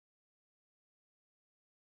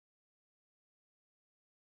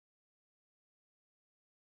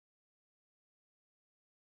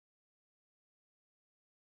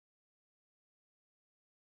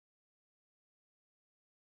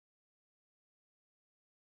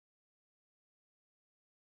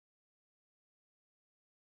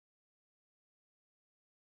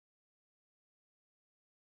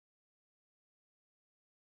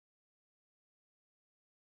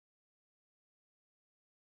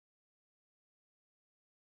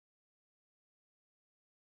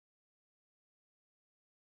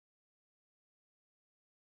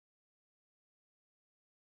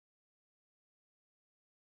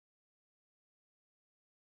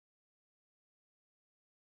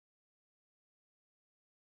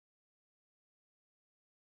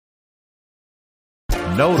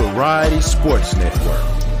Notoriety Sports Network.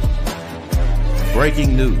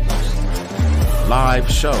 Breaking news, live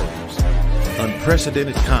shows,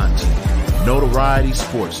 unprecedented content. Notoriety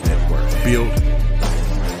Sports Network. Built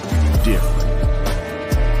different.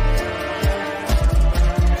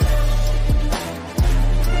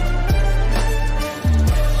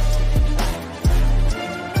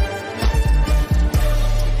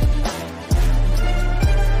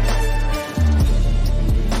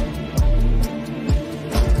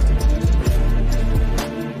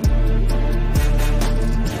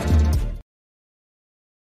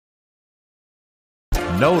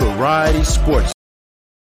 Notoriety Sports.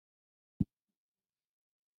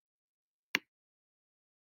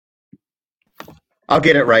 I'll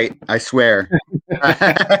get it right, I swear.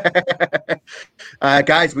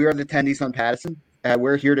 Guys, we are the Tendies on Patterson.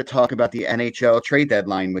 We're here to talk about the NHL trade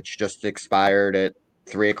deadline, which just expired at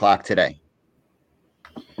 3 o'clock today.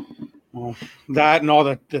 Well, that and all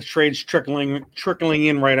the trades trickling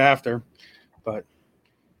in right after, but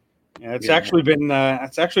yeah, it's actually been a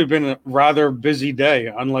rather busy day.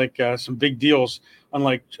 Unlike some big deals,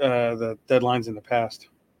 unlike the deadlines in the past.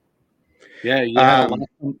 Yeah, you had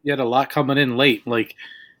a lot coming in late, like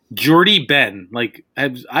Jordy Ben. Like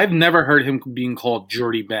I've never heard him being called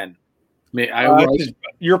Jordy Ben.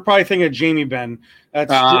 You're probably thinking of Jamie Benn.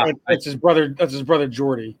 That's his brother. That's his brother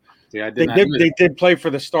Jordy. Yeah, they did play for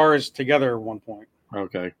the Stars together at one point.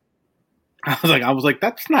 Okay. I was like,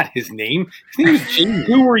 that's not his name. His name is Jamie.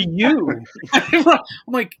 Who are you? I'm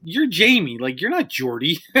like, you're Jamie. Like, you're not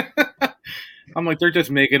Jordy. I'm like, they're just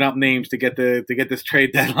making up names to get this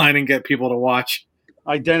trade deadline and get people to watch.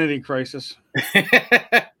 Identity crisis.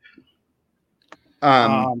 Yeah,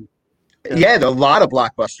 a lot of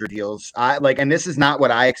blockbuster deals. And this is not what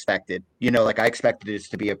I expected. I expected this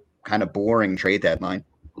to be a kind of boring trade deadline.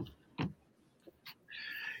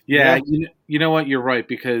 Yeah, you know what? You're right,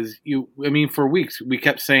 because for weeks we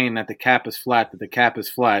kept saying that the cap is flat,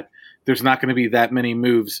 There's not going to be that many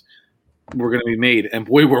moves were going to be made, and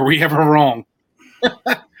boy, were we ever wrong.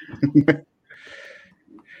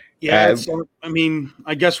 Yeah,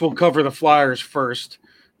 I guess we'll cover the Flyers first.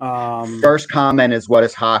 First comment is, what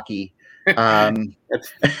is hockey? It's the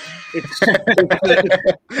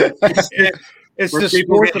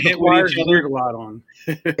sport that the Flyers lead a lot on.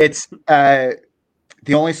 It's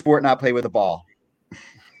the only sport not played with a ball.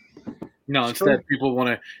 No, instead people want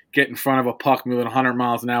to get in front of a puck moving 100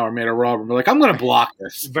 miles an hour made of rubber. We're like, I'm going to block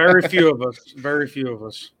this. Very few of us.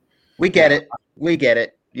 We get it.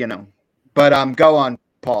 But go on,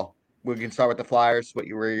 Paul. We can start with the Flyers. Where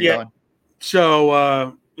you're going?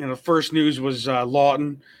 So, first news was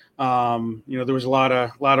Lawton. There was a lot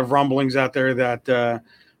of rumblings out there that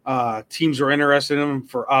teams were interested in him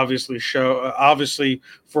for obviously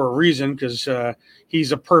for a reason, because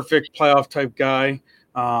he's a perfect playoff type guy.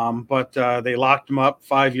 But they locked him up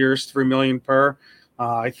 5 years, $3 million per.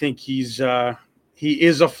 I think he is a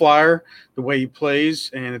Flyer the way he plays,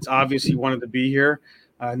 and it's obvious he wanted to be here,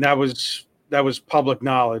 and that was public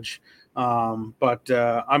knowledge. But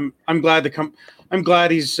I'm glad I'm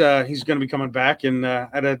glad he's going to be coming back and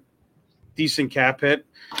at a decent cap hit.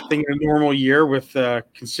 I think in a normal year with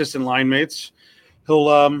consistent line mates,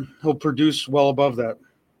 he'll produce well above that.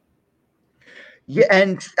 Yeah,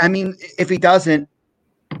 and if he doesn't,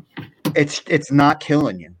 it's not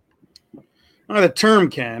killing you. The term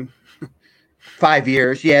can. 5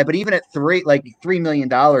 years, yeah, but even at $3 million,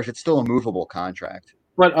 it's still a movable contract.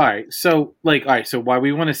 But all right, so why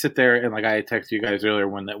we want to sit there and I texted you guys earlier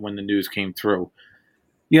when the news came through.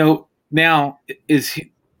 Now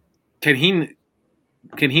can he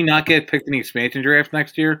not get picked in the expansion draft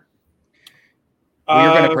next year? Well,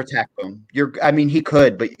 you're going to protect him. He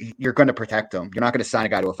could, but you're going to protect him. You're not going to sign a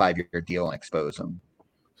guy to a 5-year deal and expose him.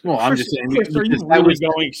 Well, I'm just saying. Chris, are you really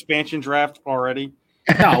going expansion draft already?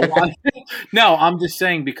 No, I'm just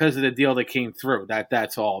saying because of the deal that came through.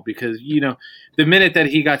 That's all. Because the minute that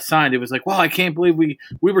he got signed, it was like, well, I can't believe we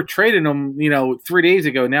were trading him, 3 days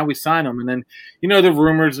ago. Now we sign him, and then the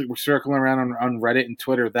rumors that were circling around on Reddit and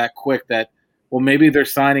Twitter that quick that, well, maybe they're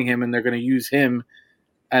signing him and they're going to use him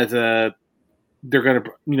they're going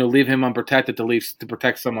to leave him unprotected to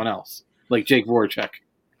protect someone else, like Jake Voracek.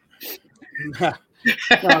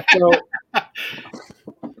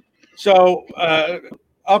 So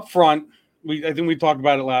up front, I think we talked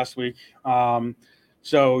about it last week.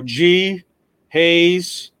 So G,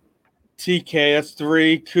 Hayes, TK, that's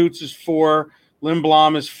 3. Coots is 4.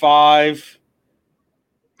 Lindblom is 5.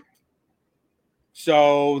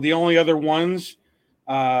 So the only other ones,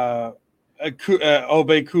 Obey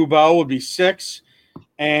Kubo would be 6,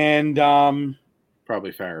 and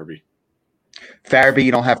probably Farabee. Farabee,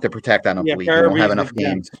 you don't have to protect on a Yeah, week. You don't have Farabee's enough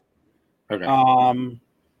games. Okay.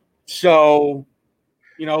 So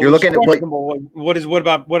You're it's looking at questionable. What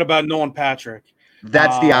about Nolan Patrick?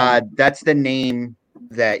 that's the odd. That's the name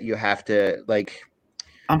that you have to like.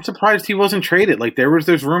 I'm surprised he wasn't traded. Like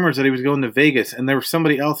there's rumors that he was going to Vegas, and there was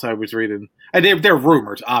somebody else I was reading. They're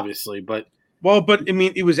rumors, obviously, but I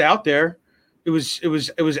mean, it was out there. It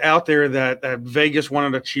was out there that Vegas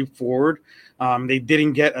wanted a cheap forward. They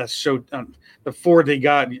didn't get the forward they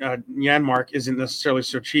got. Janmark isn't necessarily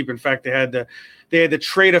so cheap. In fact, they had to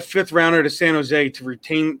trade a 5th rounder to San Jose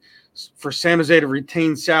for San Jose to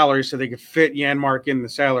retain salary so they could fit Janmark in the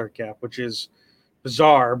salary cap, which is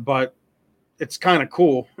bizarre, but it's kind of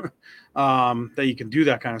cool that you can do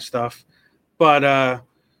that kind of stuff. But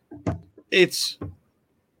it's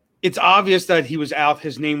obvious that he was out.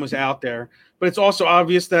 His name was out there, but it's also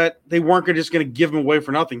obvious that they weren't just going to give him away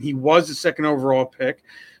for nothing. He was the 2nd overall pick,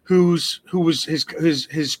 who was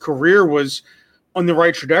his career was on the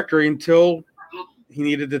right trajectory until he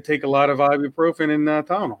needed to take a lot of ibuprofen and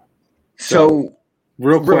Tylenol. So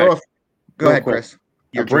real quick, go ahead, Chris.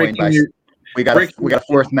 You're joined by. We got a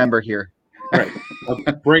 4th member here. Right.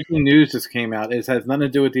 Breaking news just came out. It has nothing to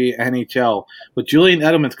do with the NHL, but Julian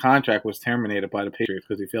Edelman's contract was terminated by the Patriots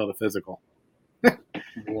because he failed a physical.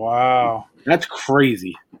 Wow. That's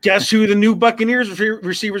crazy. Guess who the new Buccaneers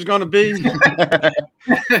receiver is going to be?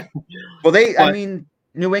 Well,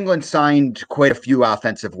 New England signed quite a few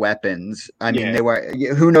offensive weapons. I mean, they were.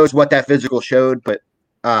 Who knows what that physical showed, but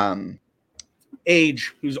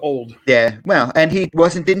age. He was old. Yeah. Well, and he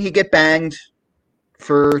wasn't. Didn't he get banged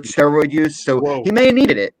for steroid use? So he may have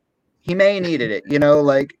needed it.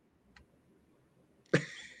 Like.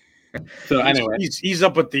 So anyway, he's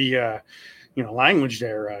up with the language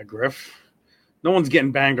there, Griff. No one's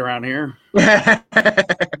getting banged around here.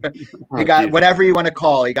 He got whatever you want to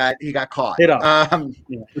call. He got caught. Hit up.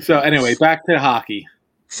 So anyway, back to hockey.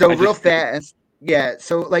 So real fast, yeah.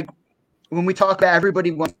 So like when we talk about, everybody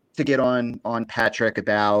wants to get on Patrick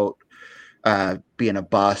about being a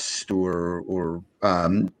bust or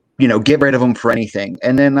get rid of him for anything.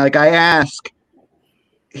 And then like I ask,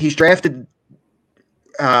 he's drafted.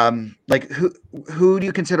 Like who do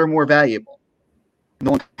you consider more valuable,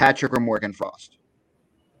 Nolan Patrick or Morgan Frost?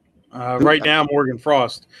 Right now, Morgan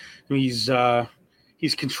Frost. He's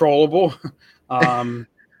controllable.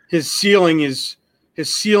 His ceiling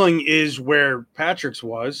is where Patrick's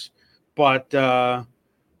was, but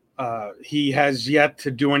he has yet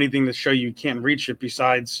to do anything to show you can't reach it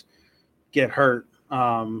besides get hurt.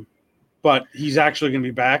 But he's actually going to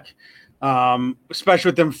be back, especially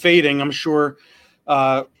with them fading. I'm sure.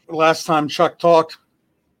 Last time Chuck talked,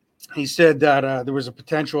 he said that there was a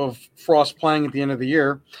potential of Frost playing at the end of the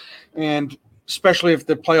year, and especially if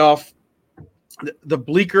the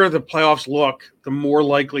bleaker the playoffs look, the more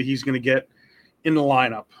likely he's going to get in the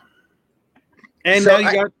lineup. And so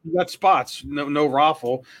now you got spots. No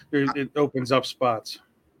raffle. It opens up spots.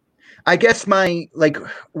 I guess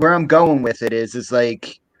where I'm going with it is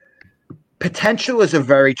like potential is a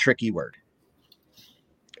very tricky word.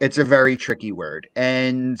 It's a very tricky word.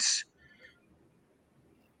 And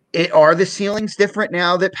are the ceilings different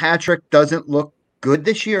now that Patrick doesn't look good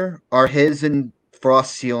this year? Are his and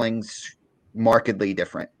Frost's ceilings markedly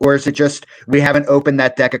different? Or is it just we haven't opened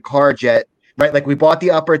that deck of cards yet, right? Like we bought the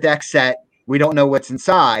upper deck set. We don't know what's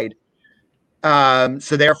inside.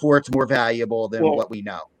 So therefore it's more valuable than what we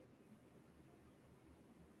know.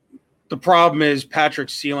 The problem is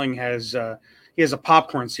Patrick's ceiling has he has a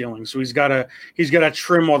popcorn ceiling, so he's got to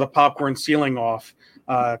trim all the popcorn ceiling off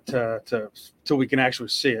till we can actually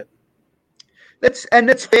see it.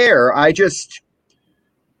 That's fair. I just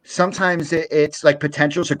sometimes it's like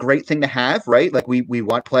potential is a great thing to have, right? Like we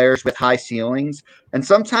want players with high ceilings, and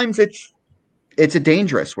sometimes it's a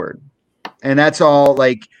dangerous word, and that's all.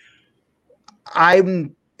 Like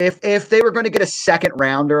if they were going to get a 2nd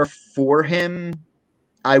rounder for him.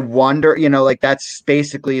 I wonder, like that's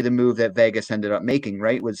basically the move that Vegas ended up making,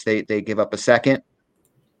 right? Was they give up a 2nd?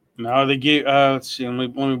 No, they gave. Let's see.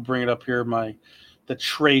 Let me bring it up here. The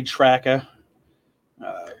trade tracker.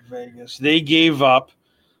 Vegas. They gave up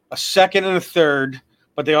a 2nd and a 3rd,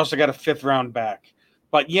 but they also got a 5th round back.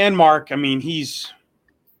 But Janmark, I mean, he's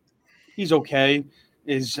okay.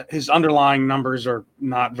 His underlying numbers are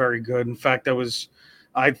not very good. In fact,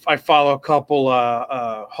 I follow a couple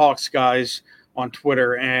Hawks guys on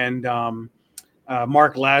Twitter, and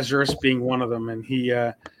Mark Lazarus being one of them, and he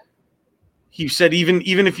said even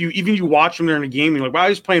if you watch him during a game, you're like, wow,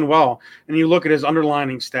 he's playing well, and you look at his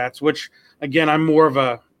underlying stats, which again, I'm more of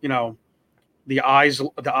a the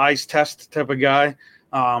eyes test type of guy,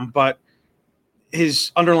 but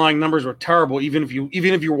his underlying numbers were terrible. Even if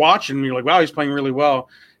you're watching, and you're like, wow, he's playing really well.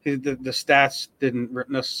 The stats didn't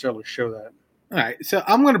necessarily show that. All right, so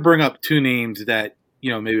I'm going to bring up two names that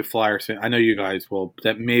maybe Flyers. I know you guys will.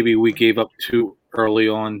 That maybe we gave up too early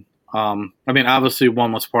on. I mean, obviously,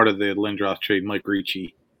 one was part of the Lindros trade, Mike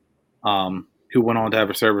Ricci, who went on to have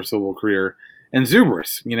a serviceable career, and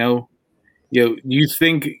Zubris. You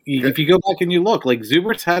think if you go back and you look, like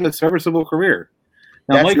Zubris had a serviceable career.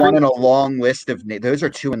 Now, That's Mike one in a long list of names. Those are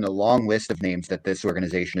two in the long list of names that this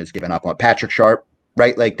organization has given up on. Patrick Sharp,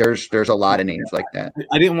 right? Like there's a lot of names like that.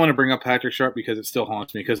 I didn't want to bring up Patrick Sharp because it still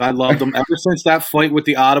haunts me because I loved him ever since that fight with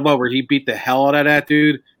the Ottawa where he beat the hell out of that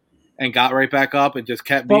dude and got right back up and just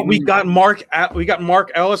kept beating. But we got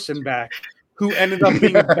Mark Ellison back, who ended up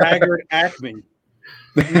being a bagger at Acme.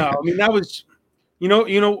 No, I mean that was,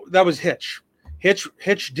 that was Hitch.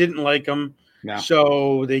 Hitch didn't like him,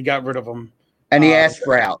 so they got rid of him. And he asked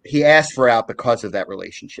for out. He asked for out because of that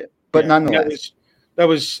relationship. But nonetheless, that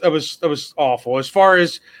was awful. As far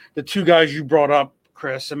as the two guys you brought up,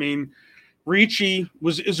 Chris, I mean, Ricci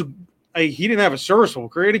he didn't have a serviceable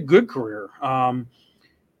career, he had a good career.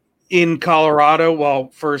 In Colorado,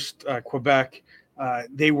 first Quebec,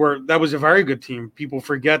 that was a very good team. People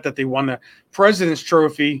forget that they won the President's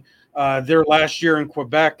Trophy their last year in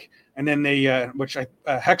Quebec, and then they which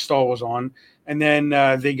Hextall was on. And then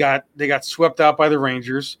they got swept out by the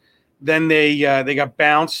Rangers. Then they got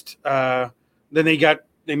bounced. Then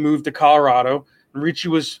they moved to Colorado. And Ricci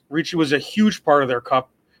was a huge part of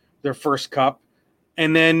their first cup.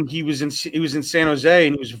 And then he was in San Jose,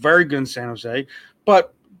 and he was very good in San Jose.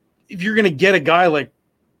 But if you're going to get a guy like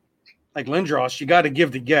Lindros, you got to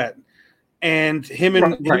give to get. And him,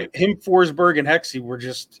 Forsberg, and Hexy were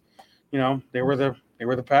just, they were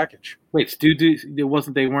the package. Wait,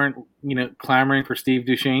 they weren't clamoring for Steve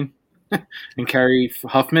Duchesne and Kerry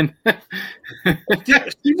Huffman?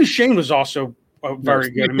 Steve Duchesne was also very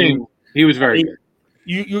good. I mean, he was very good.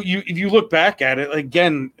 You if you look back at it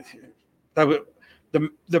again,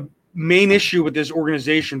 the main issue with this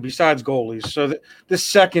organization besides goalies. So the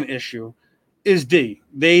second issue is D.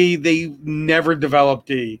 They never developed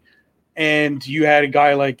D, and you had a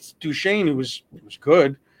guy like Duchesne who was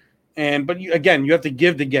good. But you have to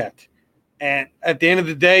give to get. And at the end of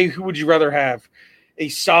the day, who would you rather have? A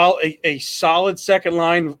solid second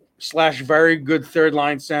line / very good third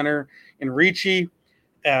line center in Ricci,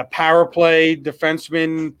 power play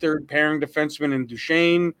defenseman, third pairing defenseman in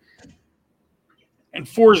Duchesne, and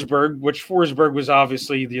Forsberg, which Forsberg was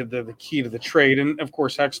obviously the key to the trade, and of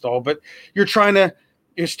course Hextall. But you're trying to.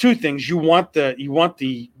 There's two things. You want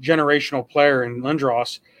the generational player in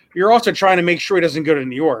Lindros. You're also trying to make sure he doesn't go to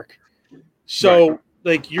New York. So,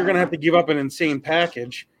 you're going to have to give up an insane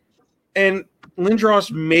package. And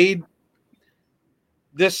Lindros made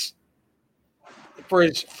this, for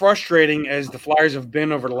as frustrating as the Flyers have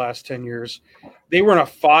been over the last 10 years, they were in a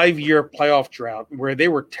 5-year playoff drought where they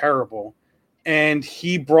were terrible. And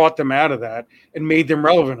he brought them out of that and made them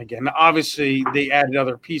relevant again. Now, obviously, they added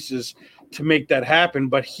other pieces to make that happen,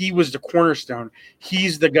 but he was the cornerstone.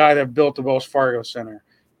 He's the guy that built the Wells Fargo Center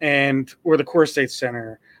or the Core State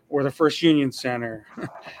Center or the First Union Center.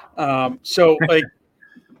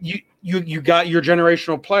 You got your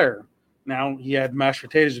generational player. Now he had mashed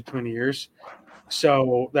potatoes between the years,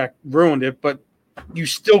 so that ruined it. But you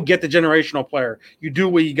still get the generational player. You do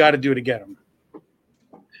what you got to do to get him.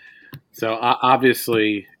 So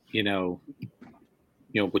obviously,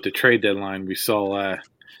 with the trade deadline, we saw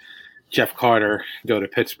Jeff Carter go to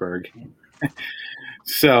Pittsburgh.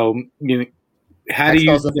 So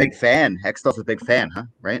Hextall's a big fan. Hextall's a big fan, huh?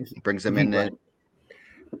 Right? He brings him into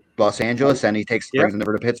Los Angeles, and he brings him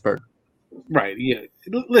over to Pittsburgh. Right. Yeah.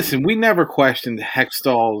 Listen, we never questioned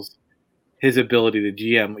his ability to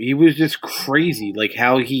GM. He was just crazy, like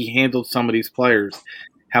how he handled some of these players,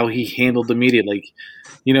 how he handled the media. Like,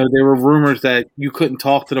 there were rumors that you couldn't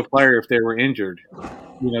talk to the player if they were injured.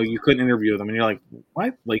 You couldn't interview them, and you're like,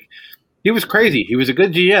 what? Like, he was crazy. He was a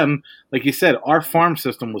good GM. Like you said, our farm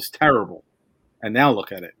system was terrible. And now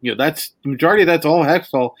look at it. That's the majority of that's all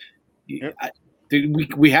Hextall. Yep.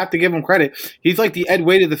 We have to give him credit. He's like the Ed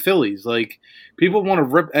Wade of the Phillies. Like, people want to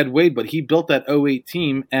rip Ed Wade, but he built that 08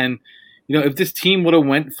 team. And, if this team would have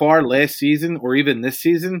went far last season or even this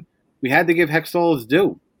season, we had to give Hextall his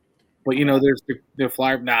due. But, there's the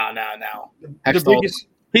Flyer. No. Hextall,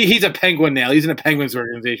 he's a Penguin now. He's in a Penguins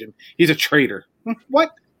organization. He's a traitor.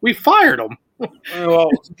 What? We fired him. Well,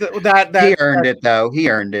 he earned it, though. He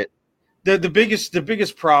earned it. The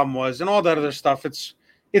biggest problem was, and all that other stuff,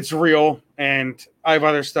 it's real, and I have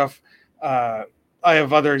other stuff. I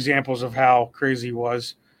have other examples of how crazy he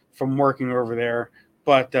was from working over there.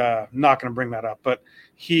 but not going to bring that up. But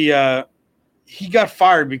he got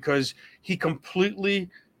fired because he completely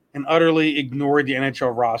and utterly ignored the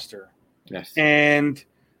NHL roster. Yes. And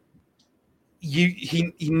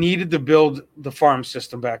he needed to build the farm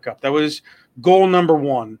system back up. That was goal number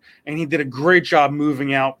one. And he did a great job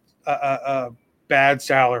moving out bad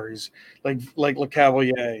salaries like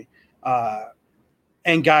LeCavalier,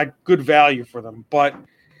 and got good value for them. But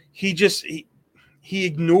he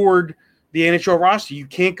ignored the NHL roster. You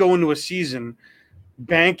can't go into a season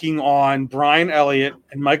banking on Brian Elliott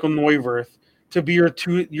and Michael Neuwirth to be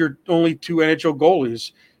your only two NHL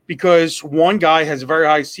goalies, because one guy has a very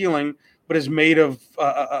high ceiling but is made of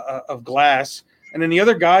glass, and then the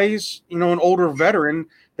other guy is an older veteran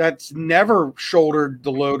that's never shouldered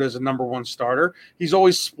the load as a number one starter. He's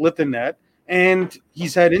always split the net, and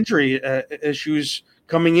he's had injury issues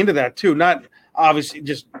coming into that too. Not obviously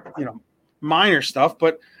just minor stuff,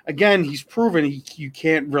 but again, he's proven you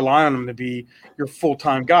can't rely on him to be your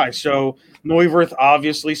full-time guy. So Neuwirth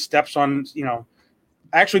obviously steps on,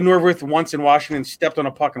 actually Neuwirth once in Washington stepped on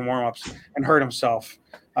a puck in warm-ups and hurt himself.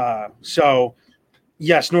 So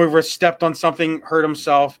yes, Neuwirth stepped on something, hurt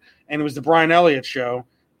himself, and it was the Brian Elliott show.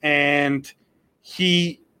 And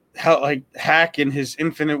he, Hack in his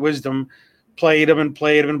infinite wisdom, played him.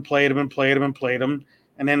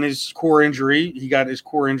 And then his core injury, he got his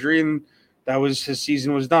core injury, and that was his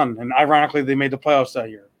season was done. And ironically, they made the playoffs that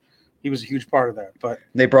year. He was a huge part of that. But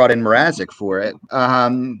they brought in Mrazek for it.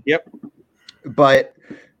 Yep. But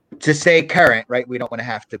to stay current, right? We don't want to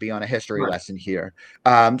have to be on a history lesson here.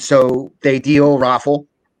 So they deal Raffl,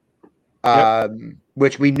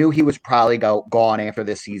 which we knew he was probably gone after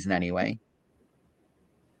this season anyway.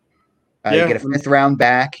 You get a 5th round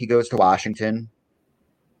back. He goes to Washington.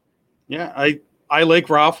 Yeah, I like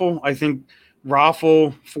Raffl. I think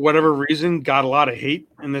Raffl, for whatever reason, got a lot of hate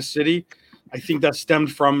in this city. I think that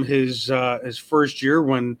stemmed from his first year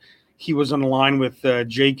when he was on the line with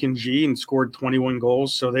Jake and G and scored 21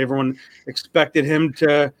 goals. So everyone expected him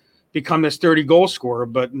to become this 30-goal scorer.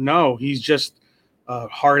 But no, he's just a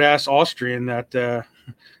hard-ass Austrian that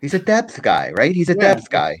he's a depth guy, right? He's a depth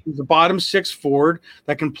guy. He's a bottom 6 forward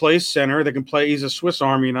that can play center, that can play. He's a Swiss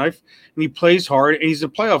Army knife, and he plays hard, and he's a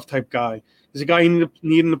playoff type guy. He's a guy you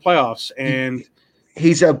need in the playoffs, and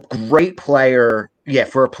he's a great player. Yeah,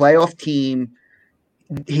 for a playoff team,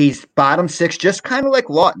 he's bottom 6, just kind of like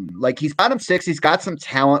Laughton. Like he's bottom 6. He's got some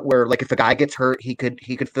talent where, like, if a guy gets hurt, he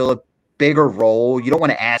could fill a bigger role. You don't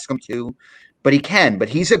want to ask him to, but he can. But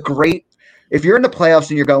he's a great. If you're in the playoffs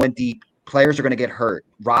and you're going deep, players are going to get hurt.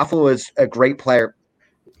 Raffl is a great player.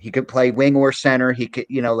 He could play wing or center. He could,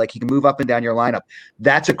 he can move up and down your lineup.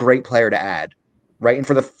 That's a great player to add. Right, and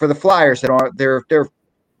for the Flyers,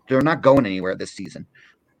 they're not going anywhere this season.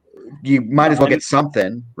 You might as well get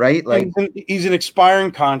something, right? Like he's an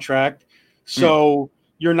expiring contract, so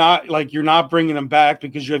you're not bringing him back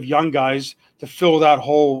because you have young guys to fill that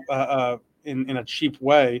hole in a cheap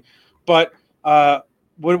way. But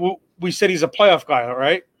we said he's a playoff guy, all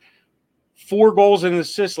right? 4 goals and an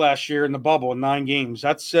assist last year in the bubble in 9 games.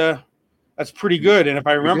 That's pretty good. And if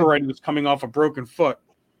I remember right, he was coming off a broken foot.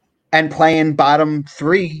 And playing bottom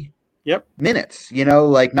 3 minutes,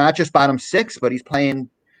 not just bottom 6, but he's playing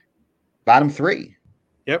bottom 3.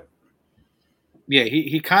 Yep. Yeah,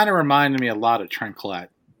 he kind of reminded me a lot of Trent Klatt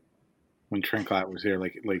when Trent Klatt was here.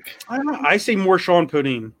 Like I don't know. I say more Sean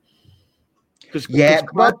Podine.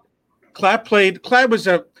 But Klatt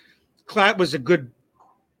was a good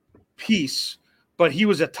piece, but he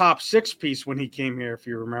was a top 6 piece when he came here, if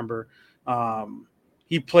you remember.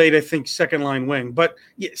 He played, I think, second line wing, but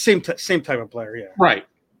same type of player, yeah. Right.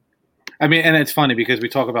 I mean, and it's funny because we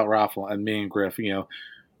talk about Raffl and me and Griff.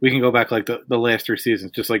 We can go back like the last 3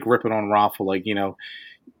 seasons, just like ripping on Raffl. Like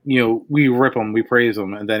we rip him, we praise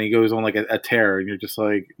him, and then he goes on like a tear, and you're just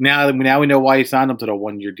like, now we know why he signed him to the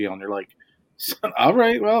 1-year deal, and you're like, all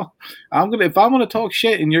right, well, if I'm gonna talk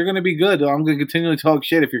shit and you're gonna be good, I'm gonna continually talk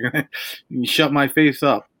shit if you're gonna shut my face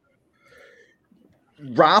up.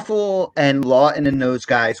 Raffl and Laughton and those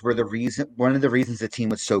guys were one of the reasons the team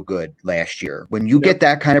was so good last year. When you get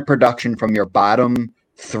that kind of production from your bottom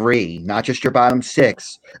 3, not just your bottom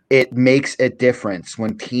 6, it makes a difference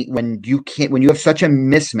when you have such a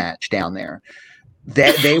mismatch down there.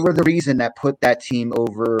 That they were the reason that put that team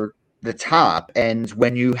over the top. And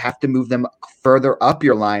when you have to move them further up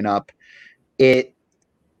your lineup,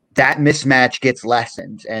 that mismatch gets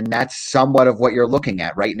lessened, and that's somewhat of what you're looking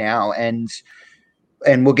at right now. And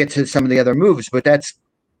we'll get to some of the other moves, but that's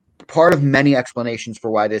part of many explanations for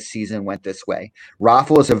why this season went this way.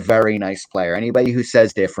 Raffl is a very nice player. Anybody who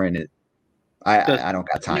says different, I don't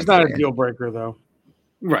got time. He's not a deal breaker, though.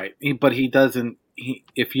 Right, but he doesn't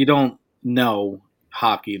if you don't know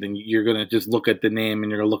hockey, then you're gonna just look at the name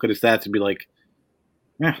and you're gonna look at his stats and be like,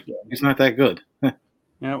 "Yeah, he's not that good."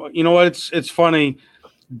 Yeah, you know what? It's funny.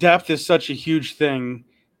 Depth is such a huge thing,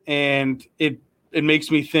 and it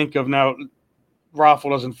makes me think of now. Raffle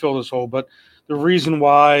doesn't fill this hole, but the reason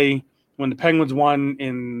why when the Penguins won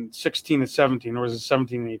in 16 and 17, or was it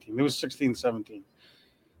 17 and 18? It was 16 and 17.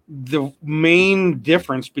 The main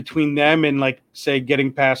difference between them and, like, say,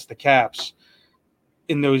 getting past the Caps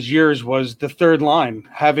in those years was the third line,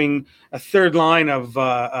 having a third line of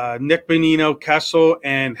Nick Bonino, Kessel,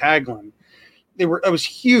 and Hagelin. It was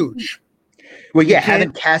huge. Well, yeah,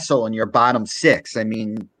 having Kessel in your bottom six. I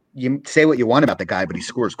mean, you say what you want about the guy, but he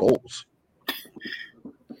scores goals.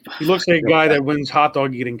 He looks like a guy that wins hot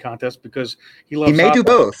dog eating contests because he loves. He may do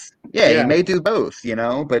both. Yeah, Yeah. he may do both.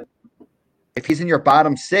 But if he's in your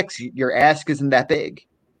bottom six, your ask isn't that big.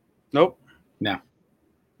 Nope. No.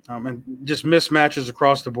 And just mismatches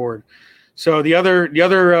across the board. So the other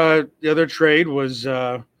trade was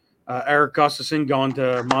Eric Gustafsson going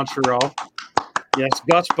to Montreal. Yes,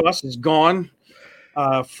 Gus Bus is gone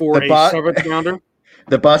for a seventh rounder.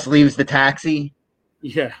 The bus leaves the taxi.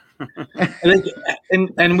 Yeah.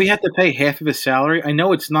 and we had to pay half of his salary. I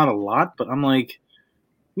know it's not a lot, but I'm like,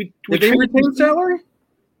 Did they retain salary?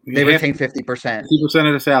 They retain 50%. 50%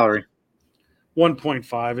 of the salary.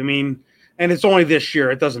 1.5. I mean, and it's only this year.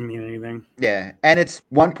 It doesn't mean anything. Yeah, and it's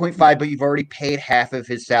 1.5, but you've already paid half of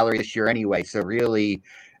his salary this year anyway. So really,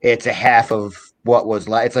 it's a half of what was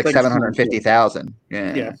last. It's like 750,000.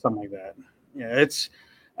 Yeah, something like that. Yeah, it's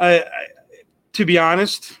to be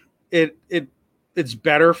honest, it's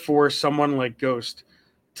better for someone like Ghost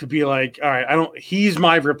to be like, all right, he's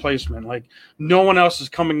my replacement. Like, no one else is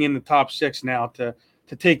coming in the top six now to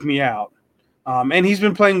take me out. And he's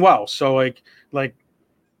been playing well. So like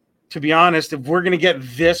to be honest, if we're gonna get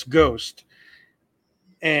this Ghost,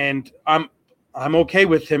 and I'm okay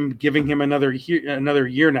with him giving him another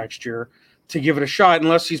year next year to give it a shot,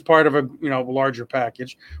 unless he's part of a larger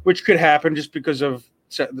package, which could happen just because of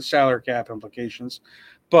the salary cap implications.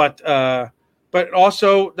 But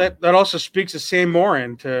also that also speaks to Sam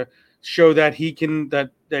Morin to show that he can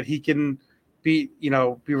be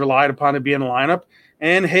relied upon to be in the lineup.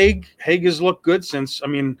 And Haig has looked good since. I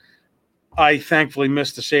mean, I thankfully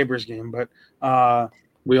missed the Sabres game, but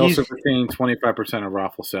we also retained 25% of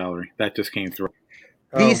Raffle's salary. That just came through.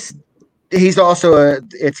 He's also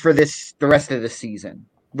it's for the rest of the season.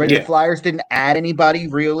 Right? Yeah. The Flyers didn't add anybody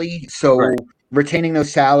really, so retaining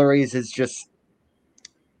those salaries is just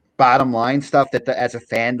bottom line stuff that as a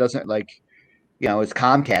fan doesn't like. It's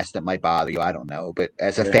Comcast that might bother you. I don't know, but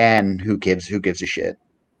as a fan, who gives a shit?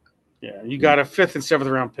 Yeah, you got a 5th and 7th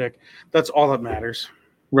round pick. That's all that matters.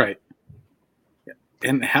 Right.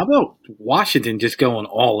 And how about Washington just going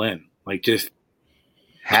all in? Like, just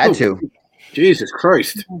had to. Jesus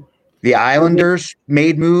Christ. The Islanders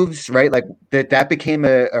made moves, right? Like that became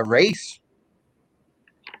a race.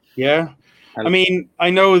 Yeah. I mean, I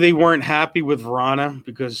know they weren't happy with Vrana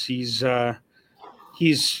because he's like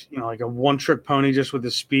a one-trick pony just with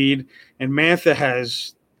his speed, and Mantha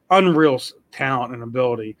has unreal talent and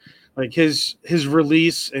ability. Like his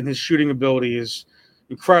release and his shooting ability is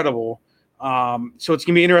incredible. So it's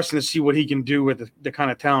gonna be interesting to see what he can do with the kind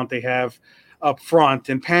of talent they have up front.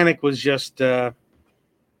 And Panic was just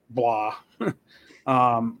blah.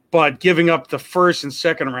 But giving up the 1st and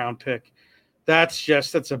 2nd round pick,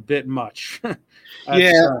 that's a bit much.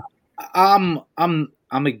 I'm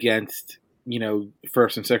against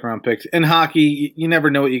 1st and 2nd round picks. In hockey, you never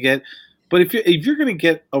know what you get. But if you're gonna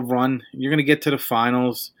get a run, you're gonna get to the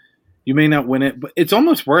finals. You may not win it, but it's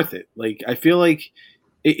almost worth it. Like, I feel like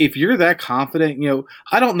if you're that confident,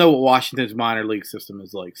 I don't know what Washington's minor league system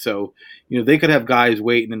is like. So, they could have guys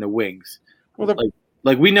waiting in the wings. Well,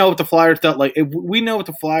 like we know what the Flyers felt like. If we know what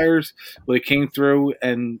the Flyers, when it came through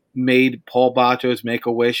and made Paul Bachos make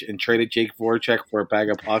a wish and traded Jake Voracek for a bag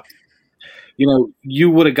of pucks, you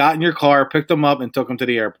would have gotten your car, picked them up, and took them to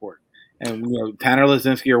the airport. And, Tanner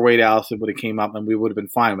Lazinski or Wade Allison would have came up and we would have been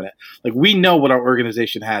fine with it. Like, we know what our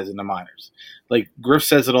organization has in the minors. Like, Griff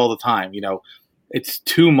says it all the time, it's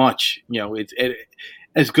too much.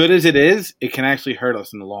 As good as it is, it can actually hurt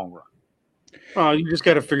us in the long run. You just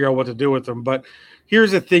got to figure out what to do with them. But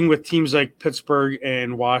here's the thing with teams like Pittsburgh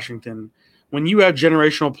and Washington. When you have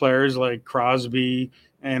generational players like Crosby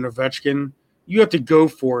and Ovechkin, you have to go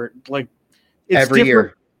for it. Like, it's every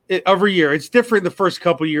year. Every year. It's different the first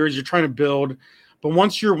couple of years. You're trying to build. But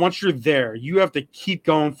once you're there, you have to keep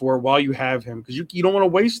going for it while you have him because you don't want to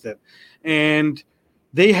waste it. And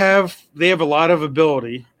they have a lot of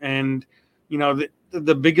ability. And,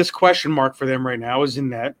 the biggest question mark for them right now is in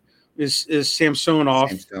net. Is Samsonov?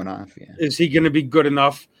 Samsonov, yeah. Is he going to be good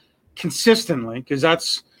enough consistently? Because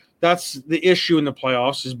that's the issue in the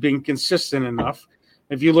playoffs, is being consistent enough.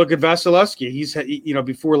 If you look at Vasilevsky, he's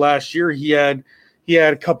before last year he had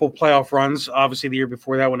a couple playoff runs. Obviously, the year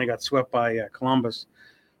before that when they got swept by Columbus.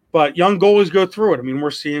 But young goalies go through it. I mean,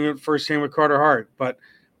 we're seeing it firsthand with Carter Hart. But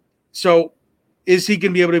so, is he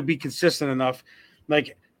going to be able to be consistent enough,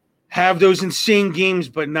 like have those insane games,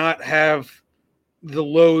 but not have the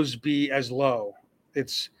lows be as low?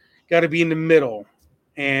 It's got to be in the middle,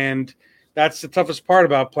 and that's the toughest part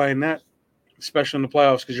about playing that, especially in the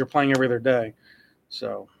playoffs, because you're playing every other day.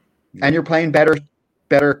 So, and you're playing better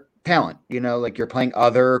talent. Like you're playing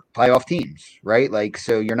other playoff teams, right? Like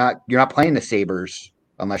so, you're not playing the Sabres.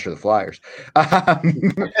 Unless you're the Flyers,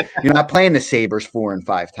 you're not playing the Sabres 4 and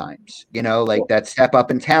 5 times. Like that step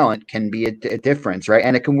up in talent can be a difference, right?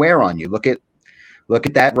 And it can wear on you. Look at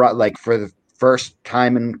that. Like for the first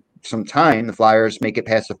time in some time, the Flyers make it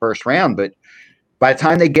past the first round, but by the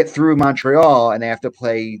time they get through Montreal and they have to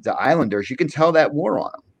play the Islanders, you can tell that wore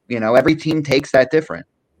on them. Every team takes that different.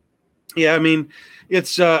 Yeah, I mean,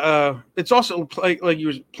 it's also like you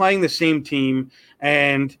were playing the same team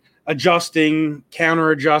and adjusting,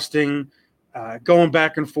 counter adjusting, going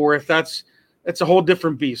back and forth. That's a whole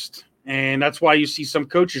different beast, and that's why you see some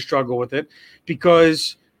coaches struggle with it,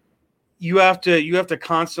 because you have to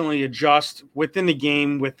constantly adjust within the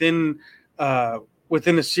game, within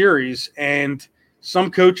the series, and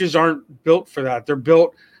some coaches aren't built for that. They're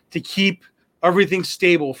built to keep everything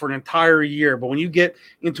stable for an entire year. But when you get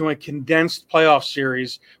into a condensed playoff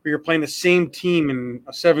series where you're playing the same team in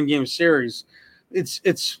a 7-game series,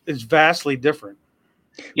 it's vastly different.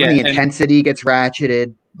 Yeah, when the intensity gets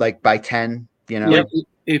ratcheted like by 10.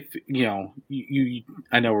 If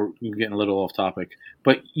I know we're getting a little off topic,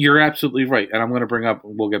 but you're absolutely right. And I'm going to bring up,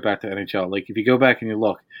 we'll get back to NHL. Like if you go back and you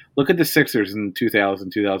look at the Sixers in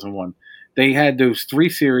 2000, 2001. They had those 3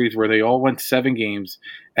 series where they all went 7 games,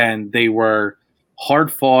 and they were hard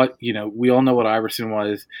fought. We all know what Iverson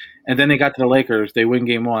was. And then they got to the Lakers. They win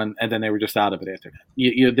game 1, and then they were just out of it after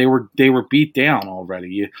that. They were beat down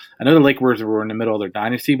already. I know the Lakers were in the middle of their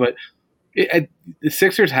dynasty, but the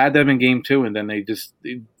Sixers had them in game 2, and then they just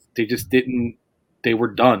didn't. They were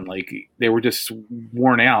done. Like they were just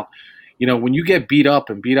worn out. When you get beat up,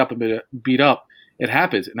 it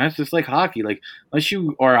happens, and that's just like hockey. Like unless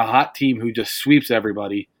you are a hot team who just sweeps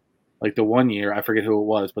everybody. Like the one year, I forget who it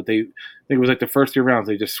was, but I think it was like the first 2 rounds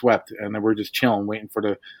they just swept, and then we're just chilling, waiting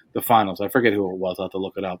for the finals. I forget who it was. I'll have to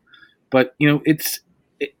look it up. But you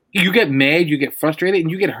get mad, you get frustrated,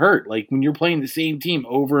 and you get hurt. Like when you're playing the same team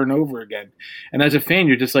over and over again. And as a fan,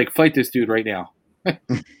 you're just like, fight this dude right now.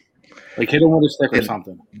 Like hit him with a stick or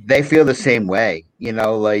something. They feel the same way,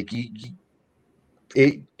 Like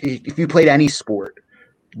if you played any sport,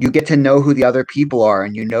 you get to know who the other people are,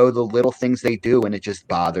 and the little things they do, and it just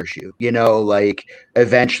bothers you. Like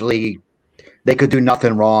eventually they could do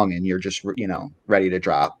nothing wrong, and you're just ready to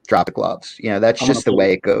drop the gloves. That's just the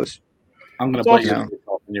way it goes. I'm going to play you, and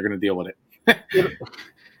you're going to deal with it.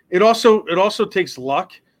 It also takes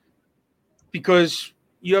luck, because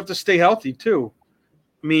you have to stay healthy too.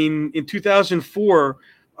 I mean, in 2004,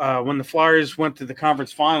 when the Flyers went to the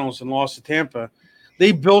conference finals and lost to Tampa,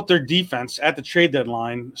 they built their defense at the trade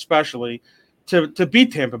deadline, especially to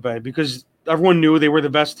beat Tampa Bay, because everyone knew they were the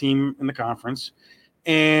best team in the conference.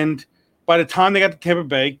 And by the time they got to Tampa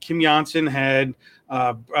Bay, Kim Janssen had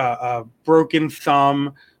a broken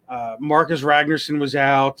thumb. Marcus Ragnarsson was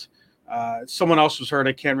out. Someone else was hurt.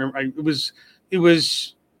 I can't remember. It was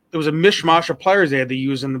a mishmash of players they had to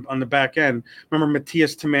use on the back end. Remember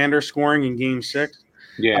Matthias Tamander scoring in Game 6?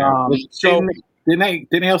 Yeah. Didn't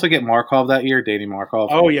they also get Markov that year, Danny Markov?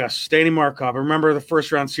 Oh yes, Danny Markov. I remember the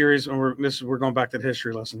first round series, and we're going back to the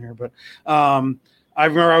history lesson here. But I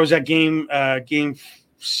remember I was at game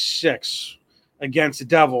 6 against the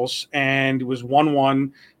Devils, and it was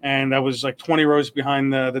 1-1, and I was like 20 rows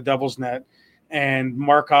behind the Devils net, and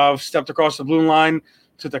Markov stepped across the blue line,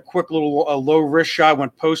 took a quick little low wrist shot,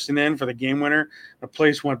 went posting in for the game winner. The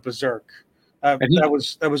place went berserk. That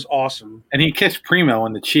was awesome. And he kissed Primo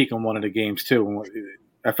on the cheek in one of the games too.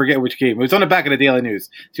 I forget which game. It was on the back of the Daily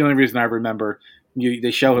News. It's the only reason I remember.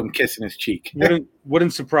 They show him kissing his cheek.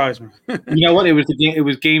 Wouldn't surprise me. You know what? It was the game. It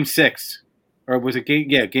was Game 6, or was it game?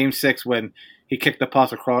 Yeah, Game 6 when he kicked the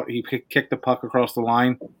puck across. He kicked the puck across the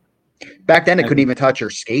line. Back then, it couldn't even touch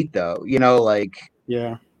your skate, though.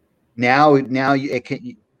 Yeah. Now it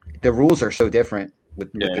can. The rules are so different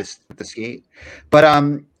with the skate,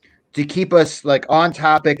 but to keep us like on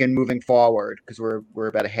topic and moving forward, because we're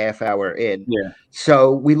about a half hour in. Yeah.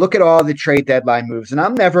 So we look at all the trade deadline moves, and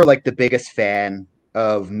I'm never like the biggest fan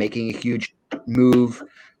of making a huge move.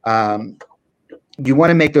 You want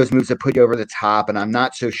to make those moves that put you over the top, and I'm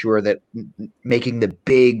not so sure that making the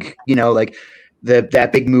big, like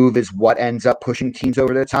that big move is what ends up pushing teams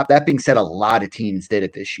over the top. That being said, a lot of teams did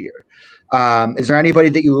it this year. Is there anybody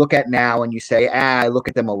that you look at now and you say, I look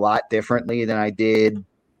at them a lot differently than I did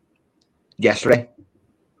yesterday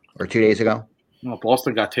or 2 days ago? Well,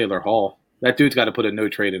 Boston got Taylor Hall. That dude's got to put a no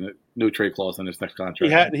trade clause in his next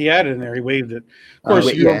contract. He had it in there. He waived it. Of course,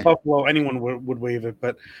 if you're in Buffalo, anyone would waive it.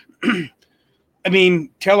 But I mean,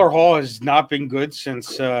 Taylor Hall has not been good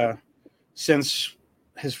since his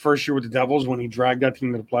first year with the Devils when he dragged that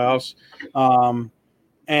team to the playoffs,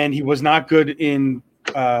 and he was not good in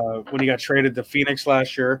when he got traded to Phoenix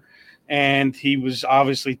last year, and he was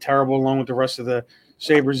obviously terrible along with the rest of the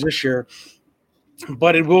Sabres this year.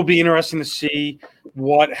 But it will be interesting to see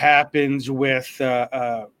what happens with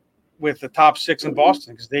the top six in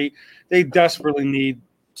Boston, because they desperately need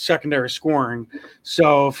secondary scoring.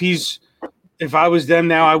 So if I was them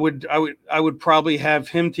now, I would probably have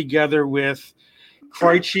him together with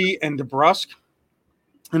Krejci and DeBrusk,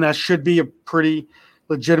 and that should be a pretty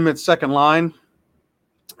legitimate second line.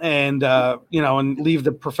 And and leave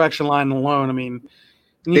the perfection line alone. I mean,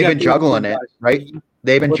 they've been juggling it, right?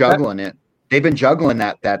 They've been juggling it. They've been juggling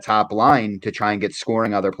that top line to try and get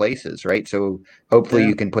scoring other places, right? So hopefully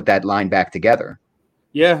you can put that line back together.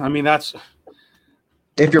 Yeah, I mean that's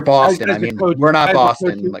if you're Boston. Coach, we're not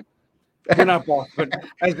Boston. We're not Boston. But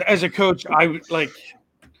as a coach, I would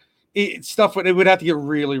it would have to get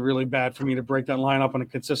really, really bad for me to break that line up on a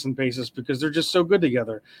consistent basis because they're just so good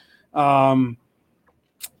together. But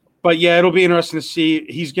yeah, it'll be interesting to see.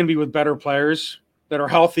 He's going to be with better players that are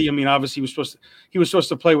healthy. I mean, obviously he was supposed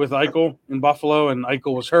to play with Eichel in Buffalo, and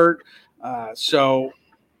Eichel was hurt. So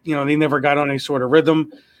they never got on any sort of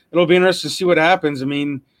rhythm. It'll be interesting to see what happens. I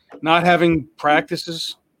mean, not having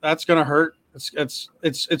practices, that's going to hurt.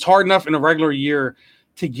 It's hard enough in a regular year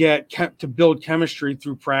to build chemistry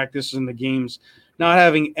through practice in the games. Not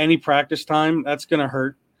having any practice time, that's going to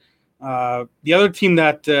hurt. The other team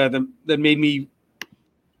that made me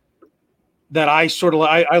that I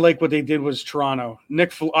like what they did was Toronto.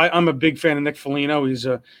 I'm a big fan of Nick Foligno. He's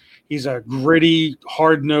a gritty,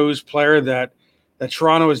 hard-nosed player that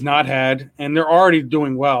Toronto has not had, and they're already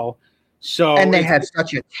doing well. So they had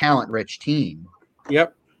such a talent-rich team.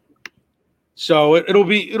 Yep. So it'll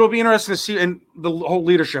be interesting to see, and the whole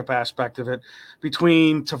leadership aspect of it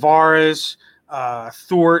between Tavares,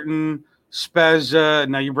 Thornton, Spezza.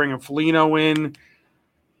 Now you're bringing Foligno in.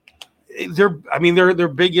 Their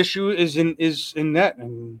big issue is in net,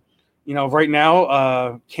 and right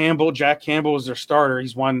now Jack Campbell is their starter.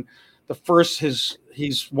 He's won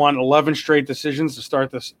 11 straight decisions to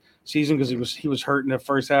start this season because he was hurt in the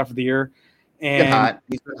first half of the year. And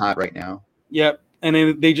he's been hot right now. Yep, and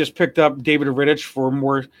then they just picked up David Rittich for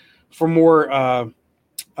more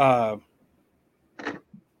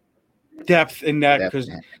depth in net because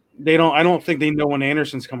I don't think they know when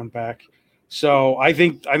Anderson's coming back. So I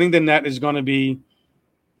think the net is going to be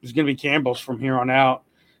Campbell's from here on out,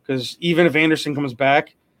 because even if Anderson comes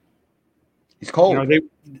back, he's cold. He's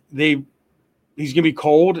going to be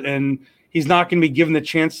cold, and he's not going to be given the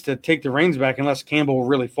chance to take the reins back unless Campbell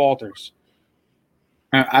really falters.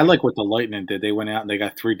 I like what the Lightning did. They went out and they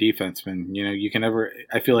got 3 defensemen.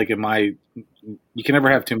 I feel like you can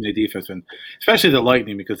never have too many defensemen, especially the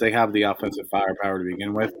Lightning, because they have the offensive firepower to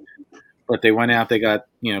begin with. But they went out, they got,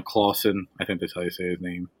 Clausen. I think that's how you say his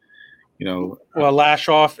name.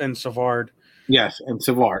 Lashoff and Savard. Yes, and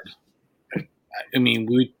Savard. I mean,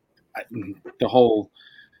 the whole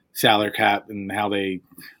salary cap and how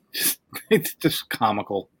it's just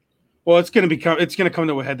comical. Well, it's going to come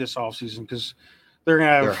to a head this offseason because they're going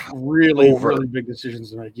to have really big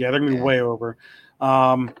decisions to make. Yeah, they're going to be way over.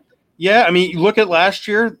 Yeah, I mean, you look at last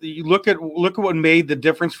year. You look at what made the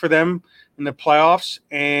difference for them in the playoffs,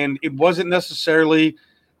 and it wasn't necessarily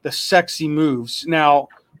the sexy moves. Now,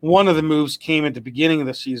 one of the moves came at the beginning of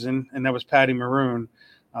the season, and that was Patty Maroon,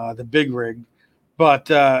 the big rig. But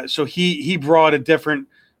so he brought a different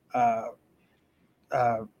part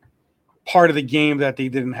of the game that they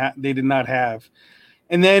did not have,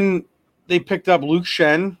 and then they picked up Luke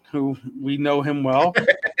Shen, who we know him well.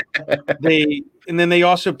 They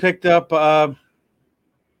also picked up.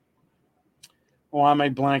 Why am I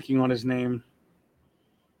blanking on his name?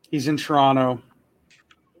 He's in Toronto.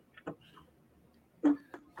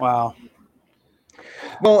 Wow.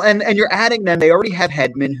 Well, and you're adding them. They already have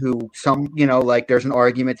Hedman, who there's an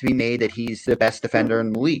argument to be made that he's the best defender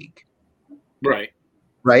in the league. Right.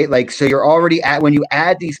 Right. So you're already when you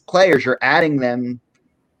add these players, you're adding them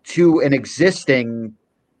to an existing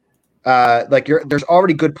There's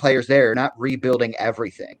already good players there. You're not rebuilding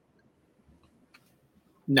everything.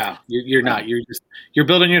 No, you're not. You're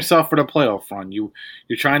building yourself for the playoff run. You're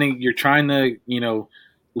trying to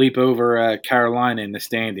leap over Carolina in the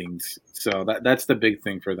standings. So that's the big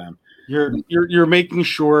thing for them. You're making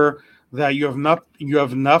sure that you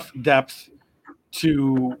have enough depth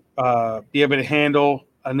to be able to handle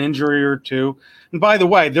an injury or two. And by the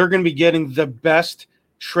way, they're going to be getting the best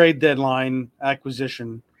trade deadline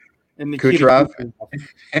acquisition in the Kucherov.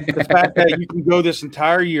 The fact that you can go this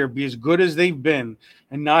entire year, be as good as they've been,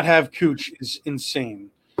 and not have Cooch is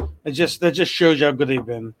insane. That just shows you how good they've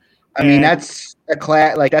been. I mean, that's a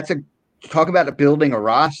class. Like talk about building a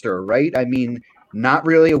roster, right? I mean, not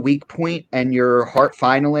really a weak point, and your Hart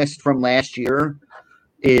finalist from last year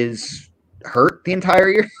is hurt the entire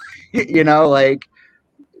year.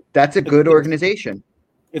 That's a good organization.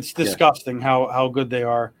 It's disgusting how good they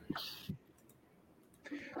are.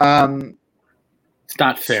 It's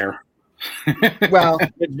not fair. Well,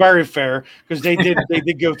 it's very fair because they did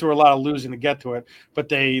go through a lot of losing to get to it, but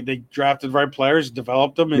they drafted the right players,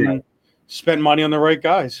 developed them, and spent money on the right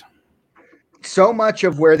guys. So much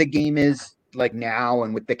of where the game is like now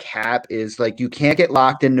and with the cap is like you can't get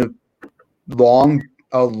locked into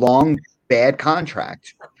a long bad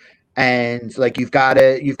contract. And like you've got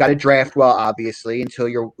to draft well, obviously, until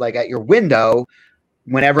you're like at your window,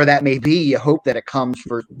 whenever that may be. You hope that it comes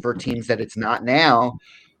for teams that it's not now.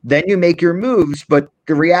 Then you make your moves. But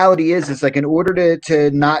the reality is like in order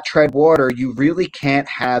to not tread water, you really can't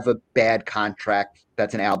have a bad contract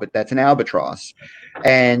that's an albatross.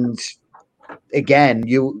 And again,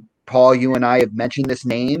 Paul, you and I have mentioned this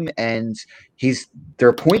name, and he's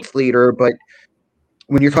their points leader, but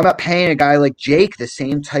when you're talking about paying a guy like Jake the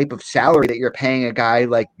same type of salary that you're paying a guy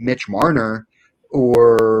like Mitch Marner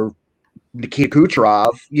or Nikita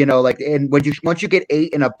Kucherov, and once you get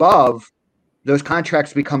 8 and above, those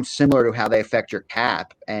contracts become similar to how they affect your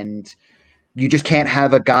cap, and you just can't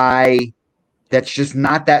have a guy that's just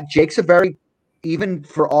not that. Jake's even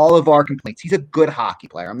for all of our complaints, he's a good hockey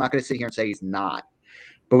player. I'm not going to sit here and say he's not,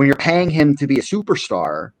 but when you're paying him to be a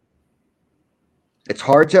superstar, it's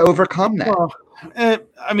hard to overcome that. Well,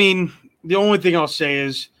 I mean, the only thing I'll say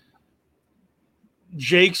is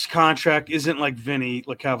Jake's contract isn't like Vinny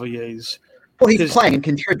Lecavalier's. Well, he's playing and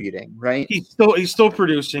contributing, right? He's still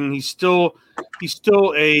producing. He's still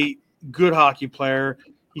a good hockey player.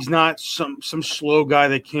 He's not some slow guy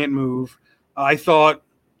that can't move.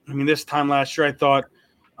 This time last year, I thought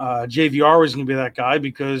JVR was going to be that guy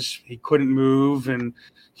because he couldn't move and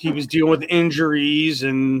he was dealing with injuries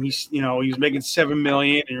and he was making $7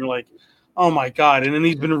 million, and you're like, oh my God. And then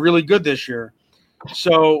he's been really good this year.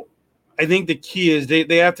 So I think the key is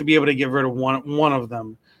they have to be able to get rid of one of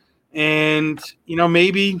them. And,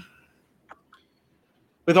 maybe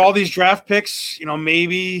with all these draft picks,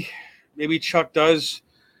 maybe Chuck does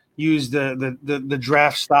use the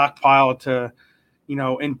draft stockpile to,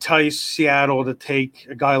 entice Seattle to take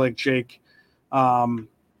a guy like Jake. And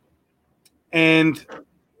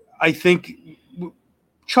I think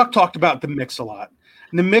Chuck talked about the mix a lot.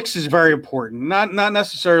 And the mix is very important. Not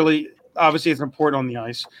necessarily, obviously, it's important on the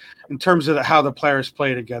ice in terms of how the players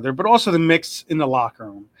play together, but also the mix in the locker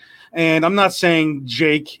room. And I'm not saying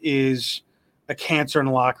Jake is a cancer in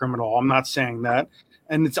the locker room at all. I'm not saying that.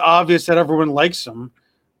 And it's obvious that everyone likes him.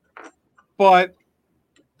 But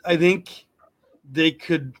I think they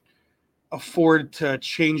could afford to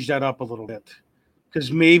change that up a little bit.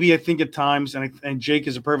 Because maybe I think at times, and Jake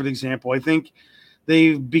is a perfect example, I think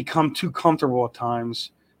they've become too comfortable at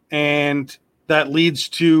times. And that leads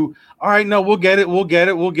to, all right, no, we'll get it.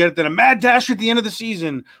 Then a mad dash at the end of the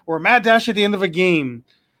season or a mad dash at the end of a game.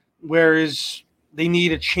 Whereas they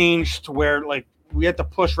need a change to where, like, we have to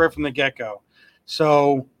push right from the get-go.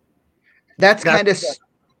 So that's kind of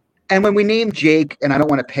 – and when we name Jake, and I don't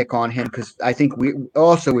want to pick on him because I think we're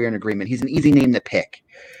in agreement. He's an easy name to pick.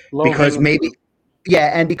 Because maybe –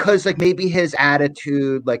 yeah, and because, like, maybe his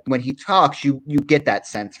attitude, like, when he talks, you get that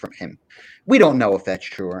sense from him. We don't know if that's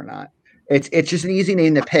true or not. It's just an easy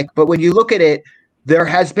name to pick. But when you look at it, there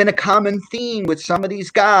has been a common theme with some of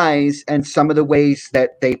these guys and some of the ways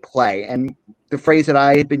that they play. And the phrase that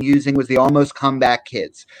I had been using was the almost comeback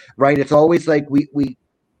kids, right? It's always like we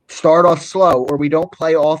start off slow or we don't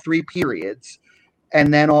play all 3 periods.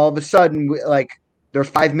 And then all of a sudden, there's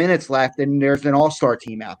 5 minutes left and there's an all-star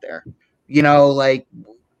team out there.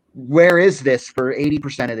 Where is this for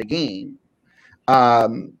 80% of the game?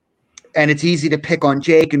 And it's easy to pick on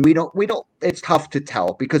Jake, and we don't. It's tough to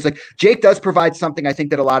tell because Jake does provide something I think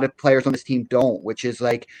that a lot of players on this team don't, which is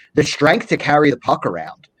the strength to carry the puck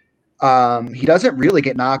around. He doesn't really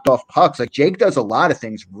get knocked off pucks. Like Jake does a lot of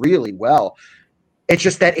things really well. It's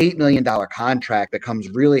just that $8 million contract becomes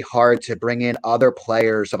really hard to bring in other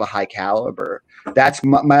players of a high caliber. That's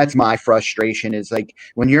my frustration is like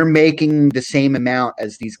when you're making the same amount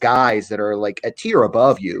as these guys that are like a tier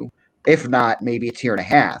above you, if not maybe a tier and a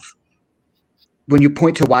half. When you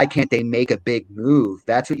point to why can't they make a big move,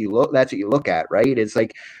 that's what you look at, right? It's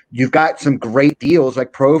like you've got some great deals.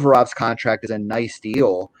 Like Provorov's contract is a nice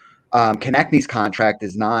deal. Konechny's contract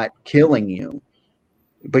is not killing you.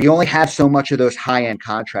 But you only have so much of those high-end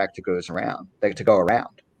contracts to go around.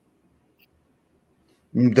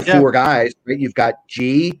 The four guys, right? You've got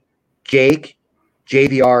G, Jake,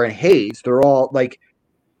 JVR, and Hayes. They're all like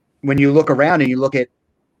when you look around and you look at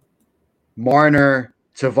Marner,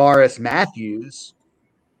 Tavares, Matthews,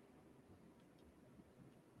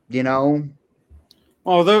 you know.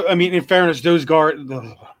 Although, I mean, in fairness, those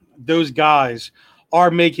guys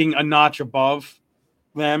are making a notch above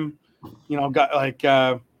them. You know, got like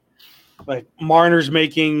Marner's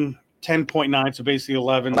making 10.9, so basically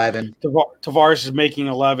 11. Tavares is making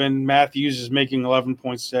 11. Matthews is making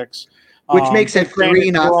 11.6, which makes it 3,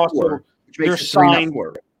 not 4. Which makes it 3, not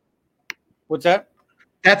 4. What's that?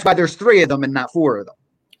 That's why there's 3 of them and not 4 of them.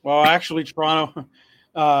 Well, actually, Toronto,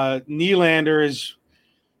 Nylander is.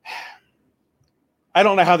 I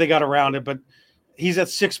don't know how they got around it, but he's at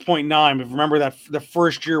 6.9. But remember that the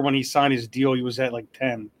first year when he signed his deal, he was at like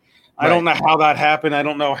 10. I don't know how that happened. I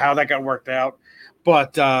don't know how that got worked out,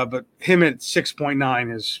 but him at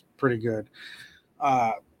 6.9 is pretty good.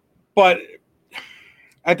 But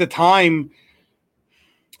at the time,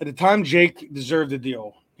 Jake deserved the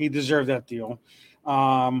deal. He deserved that deal.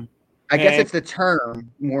 I guess it's the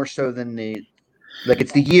term more so than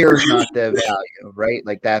it's the years, not the value, right?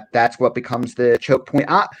 Like that's what becomes the choke point.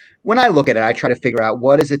 When I look at it, I try to figure out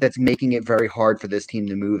what is it that's making it very hard for this team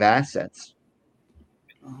to move assets.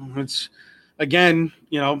 It's again,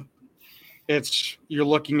 you're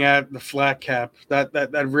looking at the flat cap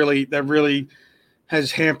that really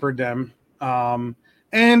has hampered them. And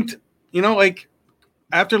like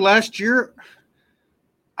after last year,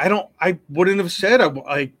 I wouldn't have said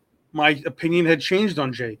my opinion had changed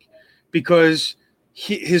on Jake because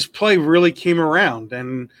his play really came around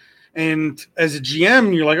and as a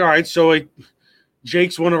GM, you're like, all right, so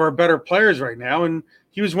Jake's one of our better players right now, and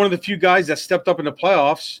he was one of the few guys that stepped up in the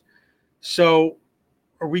playoffs. So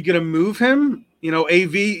are we going to move him?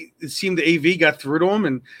 It seemed the AV got through to him,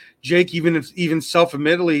 and Jake even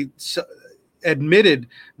self-admittedly admitted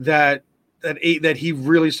that he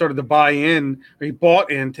really started to buy in, or he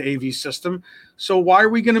bought into AV's system. So why are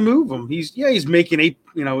we going to move him? He's making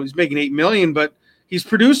 $8 million, but he's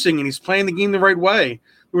producing and he's playing the game the right way.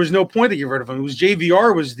 There was no point to get rid of him. It was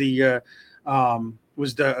JVR was the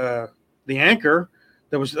anchor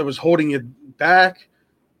that was holding it back.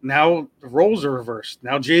 Now the roles are reversed.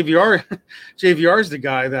 Now JVR is the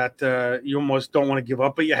guy that you almost don't want to give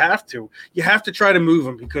up, but you have to. You have to try to move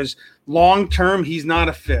him because long term he's not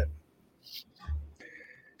a fit.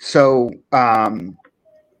 So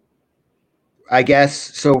I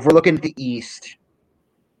guess so. If we're looking at the East,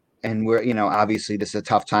 and we're obviously this is a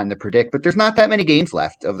tough time to predict, but there's not that many games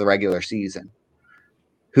left of the regular season.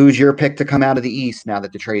 Who's your pick to come out of the East now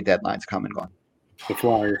that the trade deadline's come and gone? The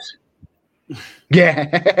Flyers. Yeah.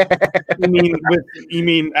 You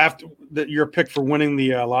mean after your pick for winning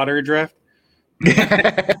the lottery draft?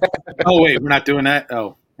 Oh wait, we're not doing that.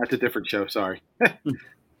 Oh, that's a different show. Sorry.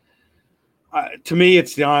 To me,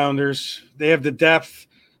 it's the Islanders. They have the depth.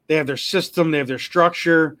 They have their system. They have their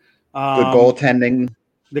structure. Good goaltending.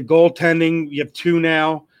 The goaltending. You have 2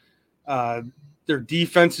 now. Their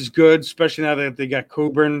defense is good, especially now that they got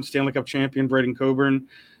Coburn, Stanley Cup champion Braden Coburn.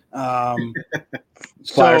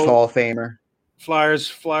 Flyers Hall of Famer. Flyers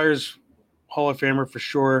Hall of Famer for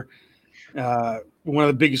sure. One of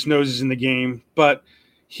the biggest noses in the game. But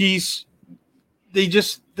their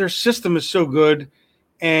system is so good,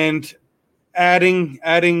 and adding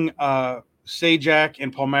Sajak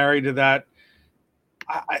and Palmieri to that,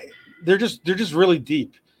 they're just really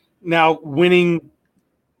deep. Now winning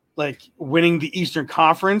the Eastern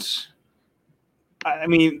Conference, I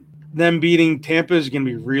mean, them beating Tampa is going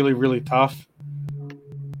to be really, really tough.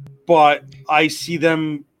 But I see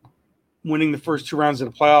them winning the first 2 rounds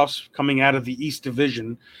of the playoffs, coming out of the East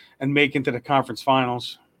Division, and making to the conference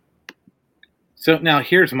finals. So now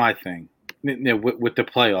here's my thing with the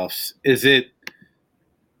playoffs. Is it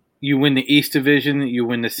you win the East Division, you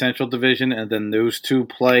win the Central Division, and then those 2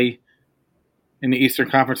 play in the Eastern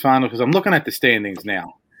Conference Final? Because I'm looking at the standings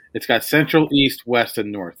now. It's got Central, East, West,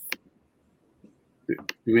 and North.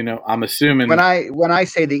 Do we know? I'm assuming when I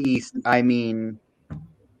say the East, I mean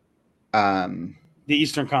The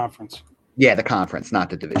Eastern Conference. Yeah, the conference, not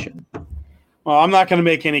the division. Well, I'm not going to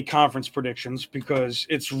make any conference predictions because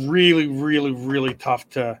it's really, really, really tough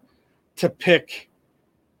to pick.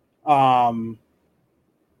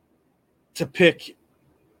 To pick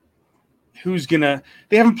who's gonna.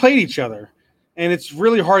 They haven't played each other, and it's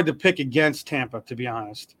really hard to pick against Tampa. To be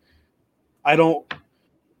honest, I don't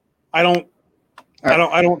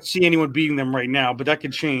see anyone beating them right now, but that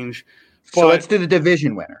could change. So let's do the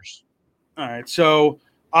division winners. All right. So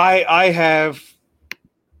I have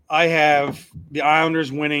the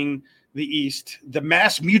Islanders winning the East, the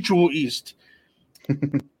Mass Mutual East.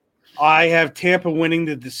 I have Tampa winning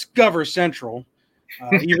the Discover Central,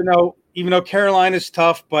 even though Carolina's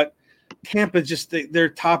tough, but Tampa just their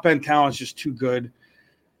top end talent is just too good.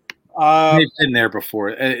 They've been there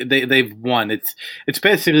before. They've won. It's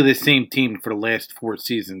basically the same team for the last 4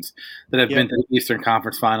 seasons that have been to the Eastern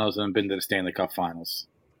Conference Finals and been to the Stanley Cup Finals.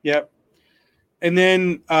 Yep. And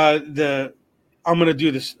then I'm going to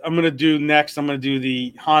do this. I'm going to do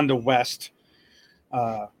the Honda West.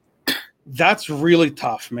 That's really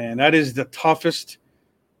tough, man. That is the toughest.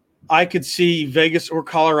 I could see Vegas or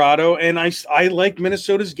Colorado, and I like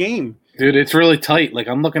Minnesota's game. Dude, it's really tight. Like,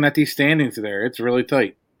 I'm looking at these standings there. It's really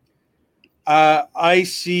tight. I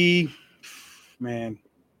see, man.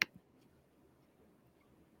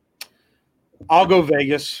 I'll go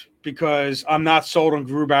Vegas because I'm not sold on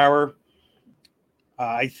Grubauer.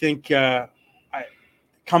 I think coming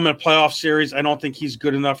a playoff series, I don't think he's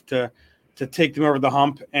good enough to take them over the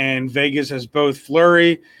hump. And Vegas has both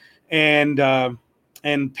Fleury and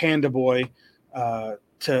Panda Boy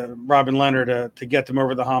to Robin Leonard to get them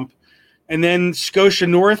over the hump. And then Scotia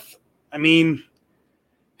North, I mean,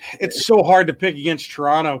 it's so hard to pick against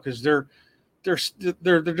Toronto because they're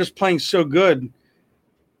just playing so good.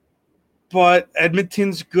 But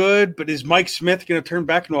Edmonton's good, but is Mike Smith going to turn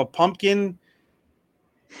back into a pumpkin?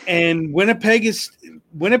 And Winnipeg is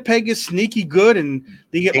sneaky good, and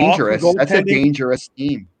they get dangerous. That's a dangerous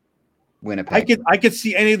team. Winnipeg. I could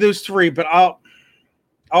see any of those three, but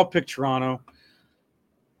I'll pick Toronto.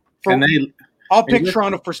 I'll pick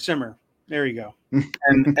Toronto for Simmer. There you go.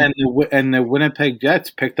 And the Winnipeg Jets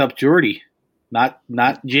picked up Jordy, not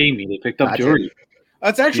Jamie. They picked up Jordy.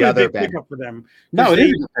 That's actually a big pickup for them. No, it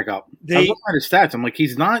is a pickup. I'm looking at his stats. I'm like,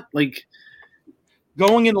 he's not like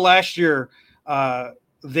going into last year.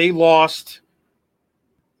 They lost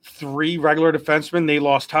 3 regular defensemen. They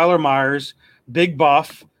lost Tyler Myers, Big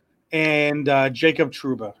Buff, and Jacob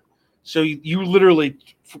Trouba. So you literally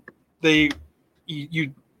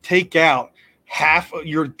you take out half of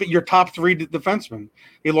your top 3 defensemen.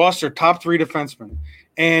 They lost their top 3 defensemen,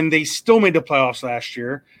 and they still made the playoffs last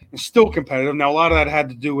year and still competitive. Now, a lot of that had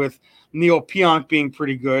to do with Neil Pionk being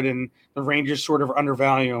pretty good and the Rangers sort of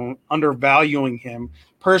undervaluing him.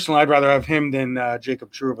 Personally, I'd rather have him than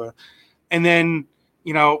Jacob Trouba. And then,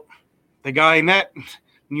 the guy in net,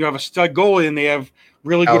 and you have a stud goalie, and they have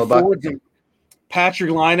really good forwards. And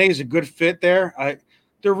Patrick Laine is a good fit there.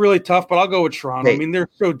 They're really tough, but I'll go with Toronto. I mean, they're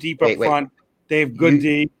so deep up front. They have good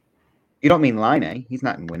D. You don't mean Laine. He's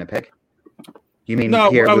not in Winnipeg. You mean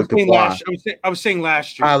Pierre I was saying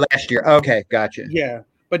last year. Last year. Okay, gotcha. Yeah.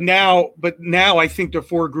 But now I think the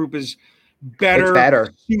forward group is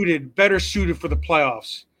better suited for the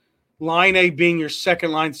playoffs. Laine being your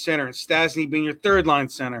second line center and Stastny being your third line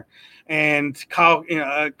center, and Kyle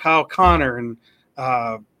Connor, and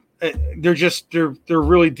they're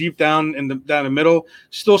really deep down the middle.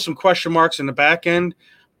 Still some question marks in the back end,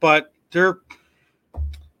 but they're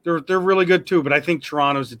really good too. But I think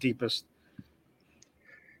Toronto's the deepest.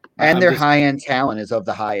 And their high-end talent is of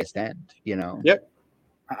the highest end, Yep.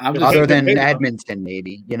 Other than Edmonton,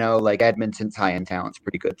 maybe. Like Edmonton's high-end talent's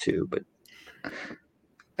pretty good too. But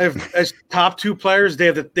as top 2 players, they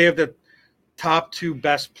have the top 2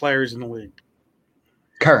 best players in the league.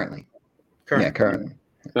 Currently. Yeah, currently.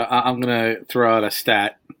 So I'm going to throw out a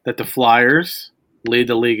stat that the Flyers lead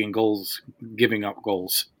the league in goals, giving up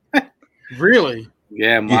goals. Really?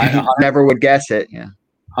 Yeah. You never would guess it, yeah.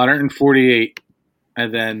 148.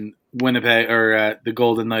 And then Winnipeg or the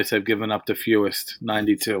Golden Knights have given up the fewest,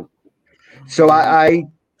 92. So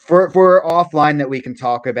for offline that we can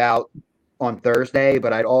talk about on Thursday,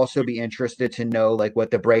 but I'd also be interested to know like what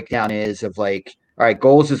the breakdown is of like, all right,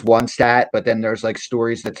 goals is one stat, but then there's like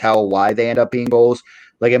stories that tell why they end up being goals.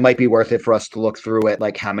 Like it might be worth it for us to look through it,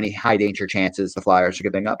 like how many high danger chances the Flyers are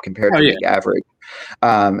giving up compared to the average,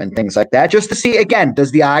 and things like that. Just to see, again,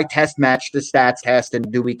 does the eye test match the stats test,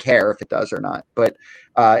 and do we care if it does or not? But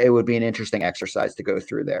it would be an interesting exercise to go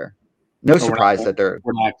through there. No surprise that they're.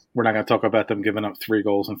 We're not going to talk about them giving up 3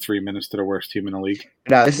 goals in 3 minutes to the worst team in the league.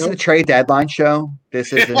 No, this is the trade deadline show.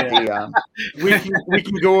 This isn't the. We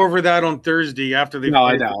can go over that on Thursday after they. No,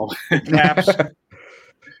 I know. The Caps.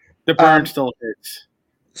 The burn still hurts.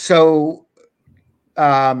 So,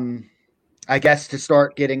 I guess to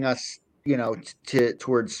start getting us,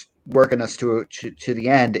 towards working us to the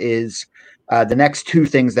end is the next 2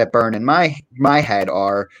 things that burn in my head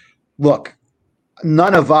are, look,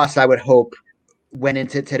 none of us, I would hope, went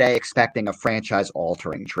into today expecting a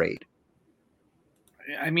franchise-altering trade.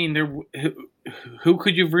 I mean, who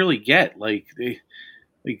could you really get? Like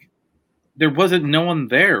there wasn't no one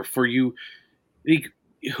there for you. Like,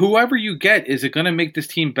 whoever you get, is it going to make this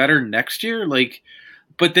team better next year? Like,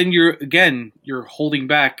 but then you're holding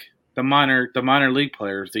back the minor league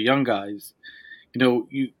players, the young guys.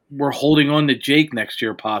 We're holding on to Jake next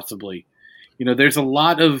year possibly. There's a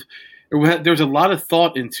lot of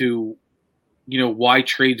thought into why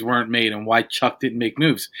trades weren't made and why Chuck didn't make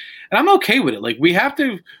moves. And I'm okay with it. Like, we have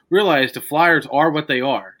to realize the Flyers are what they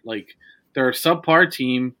are. Like, they're a subpar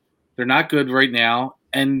team. They're not good right now,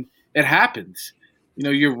 and it happens.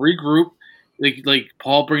 You regroup. Like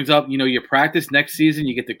Paul brings up, you practice next season,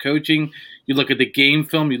 you get the coaching, you look at the game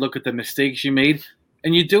film, you look at the mistakes you made,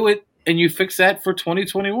 and you do it, and you fix that for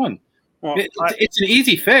 2021. Well, it's an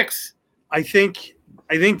easy fix. I think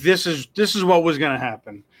this is what was going to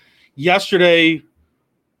happen. Yesterday's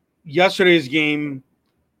game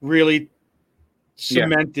really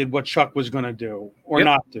cemented what Chuck was going to do or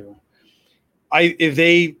not do. If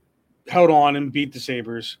they held on and beat the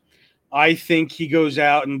Sabres, I think he goes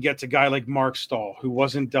out and gets a guy like Mark Stahl, who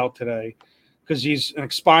wasn't dealt today because he's an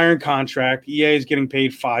expiring contract. EA is getting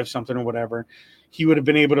paid $5 something or whatever. He would have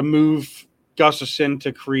been able to move Gustafsson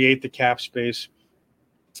to create the cap space,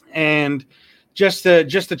 and just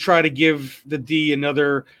to try to give the D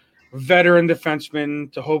another veteran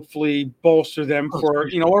defenseman to hopefully bolster them for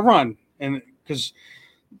a run, and because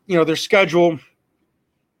their schedule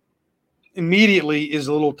immediately is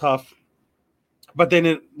a little tough, but then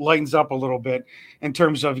it lightens up a little bit in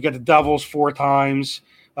terms of you got the Devils 4 times,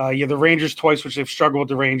 you have the Rangers twice, which they've struggled with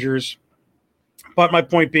the Rangers. But my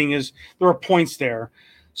point being is there are points there.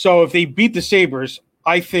 So if they beat the Sabres,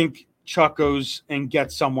 I think Chuck goes and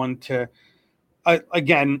gets someone to,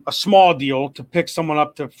 again, a small deal to pick someone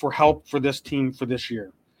up for help for this team for this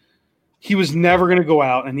year. He was never going to go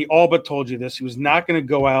out, and he all but told you this. He was not going to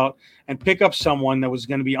go out and pick up someone that was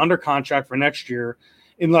going to be under contract for next year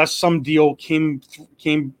unless some deal came to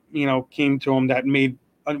him that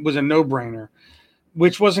was a no-brainer,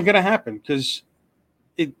 which wasn't going to happen because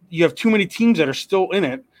you have too many teams that are still in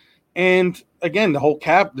it. And again,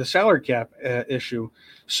 the salary cap issue.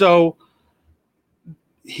 So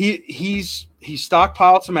he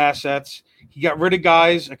stockpiled some assets. He got rid of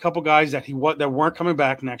a couple guys that weren't coming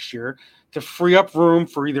back next year to free up room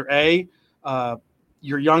for either A,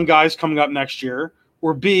 your young guys coming up next year,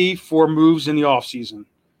 or B, for moves in the offseason.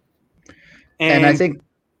 And I think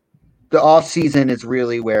the offseason is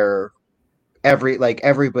really where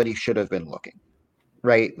everybody should have been looking,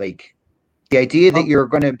 right? Like the idea that you're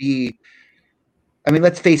going to be, I mean,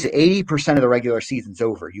 let's face it, 80% of the regular season's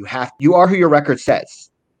over. You are who your record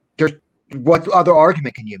says. What other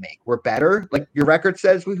argument can you make? We're better. Like your record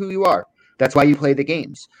says who you are. That's why you play the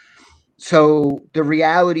games. So the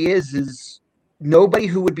reality is nobody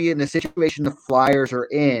who would be in the situation the Flyers are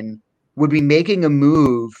in would be making a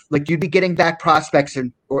move. Like you'd be getting back prospects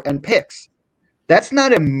and picks. That's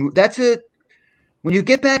not when you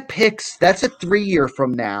get back picks, that's a 3-year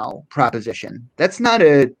from now proposition. That's not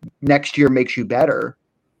a next year makes you better.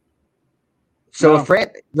 So a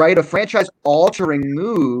franchise altering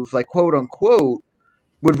move, like quote unquote,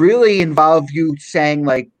 would really involve you saying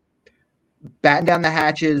like batten down the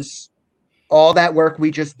hatches, all that work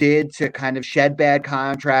we just did to kind of shed bad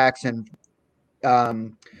contracts and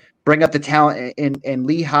bring up the talent in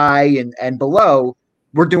Lehigh and below.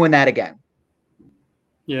 We're doing that again.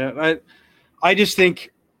 Yeah, I just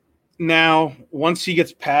think now once he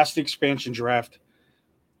gets past the expansion draft,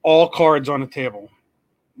 all cards on the table.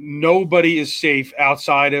 Nobody is safe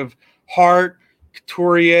outside of Hart,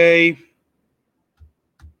 Couturier,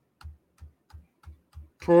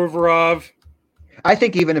 Provorov. I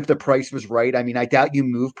think even if the price was right, I mean, I doubt you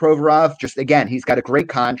move Provorov. Just again, he's got a great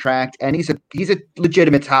contract, and he's a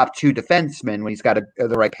legitimate top 2 defenseman when he's got the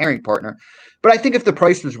right pairing partner. But I think if the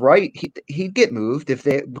price was right, he'd get moved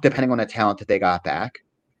depending on the talent that they got back.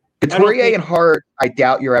 Couturier and Hart, I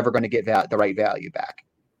doubt you're ever going to get the right value back.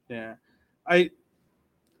 Yeah,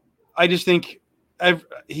 I just think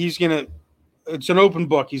he's going to – it's an open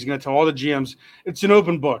book. He's going to tell all the GMs it's an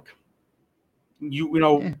open book. Do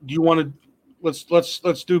you want to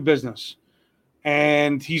let's do business?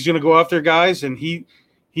 And he's going to go after guys, and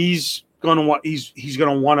he's going to want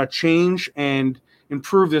to change and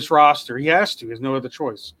improve this roster. He has to. He has no other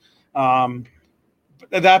choice.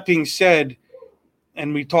 That being said,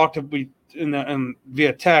 and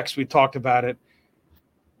via text we talked about it.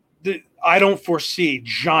 I don't foresee a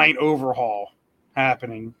giant overhaul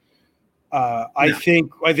happening. I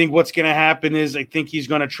think what's going to happen is I think he's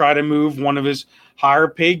going to try to move one of his higher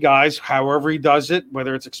paid guys, however he does it,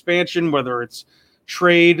 whether it's expansion, whether it's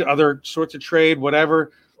trade, other sorts of trade,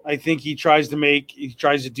 whatever. I think he tries to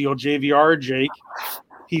deal JVR or Jake.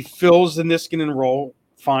 He fills the Niskanen role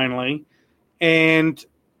finally, and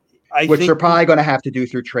which they're probably going to have to do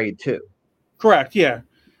through trade too. Correct. Yeah.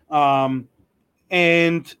 And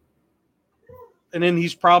then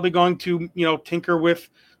he's probably going to, tinker with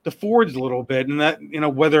the forwards a little bit, and that,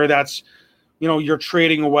 whether that's, you're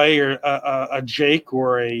trading away or a Jake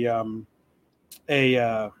or a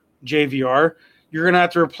JVR, you're going to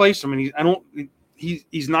have to replace him. And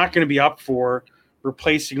he's not going to be up for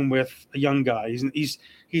replacing him with a young guy.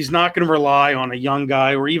 He's not going to rely on a young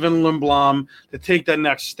guy or even Lindblom to take that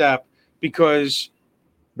next step, because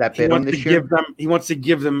he wants to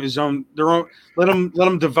give them their own, let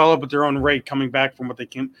them develop at their own rate, coming back from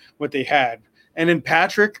what they had. And then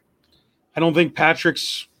Patrick, I don't think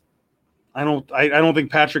Patrick's on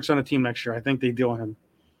the team next year. I think they deal with him.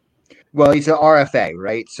 Well, he's an RFA,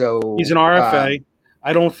 right? So he's an RFA.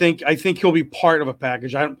 I think he'll be part of a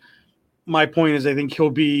package. My point is, I think he'll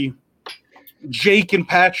be Jake and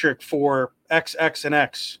Patrick for X, and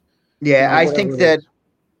X. Yeah, I think that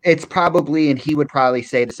it's probably, and he would probably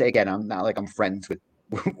say again, I'm not like I'm friends with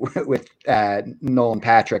Noel and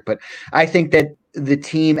Patrick, but I think that the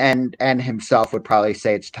team and himself would probably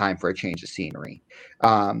say it's time for a change of scenery.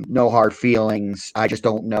 No hard feelings. I just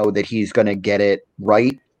don't know that he's going to get it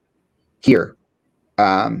right here.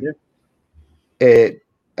 And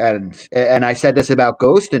I said this about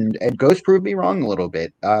Ghost, and Ghost proved me wrong a little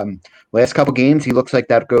bit. Last couple games, he looks like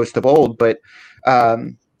that Ghost of old, but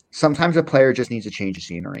sometimes a player just needs a change of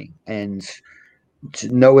scenery, and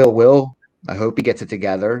no ill will. I hope he gets it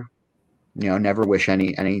together. Never wish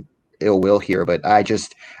any ill will here, but I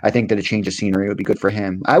think that a change of scenery would be good for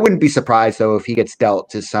him. I wouldn't be surprised though if he gets dealt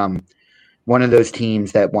to one of those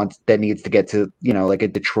teams that needs to get to, like a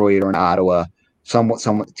Detroit or an Ottawa,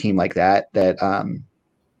 some team like that.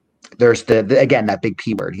 There's again that big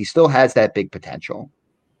P word. He still has that big potential,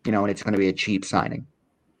 and it's going to be a cheap signing.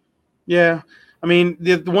 Yeah, I mean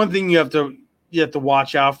the one thing you have to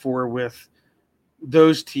watch out for with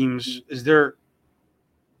those teams is they're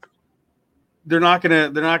not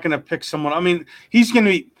gonna pick someone. I mean,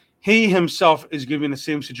 he himself is going to be in the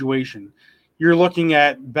same situation. You're looking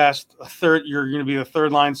at best you're going to be the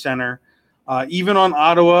third line center, even on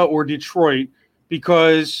Ottawa or Detroit,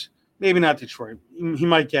 because maybe not Detroit. He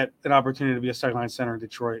might get an opportunity to be a second line center in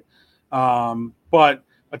Detroit, but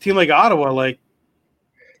a team like Ottawa, but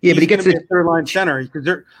he gets a third line center because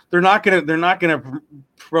they're not gonna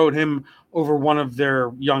promote him over one of their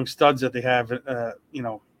young studs that they have,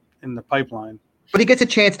 in the pipeline. But he gets a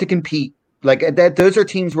chance to compete. Like that, those are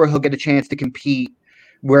teams where he'll get a chance to compete.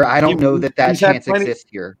 Where I don't know that chance exists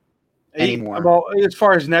here anymore. Well, as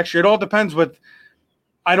far as next year, it all depends.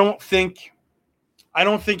 I don't think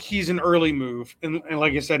he's an early move, and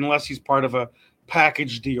like I said, unless he's part of a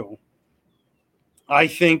package deal. I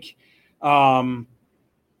think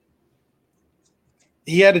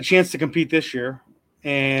he had a chance to compete this year,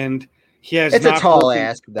 and he has. It's a tall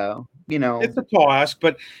ask, though. It's a tall ask,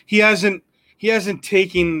 but he hasn't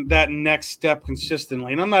taken that next step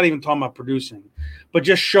consistently. And I'm not even talking about producing, but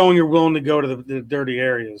just showing you're willing to go to the dirty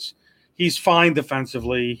areas. He's fine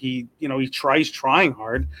defensively. He's trying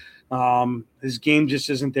hard. His game just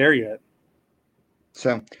isn't there yet.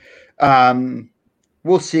 So,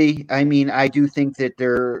 we'll see. I mean, I do think that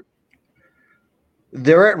they're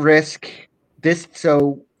at risk. This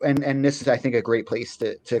is, I think, a great place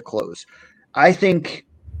to close. I think,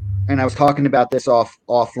 and I was talking about this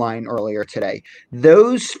offline earlier today,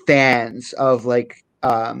 those fans of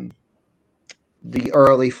the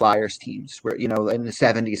early Flyers teams, where, in the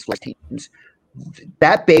 70s Flyers teams,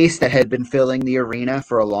 that base that had been filling the arena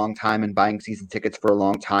for a long time and buying season tickets for a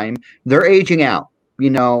long time, they're aging out,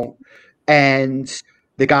 and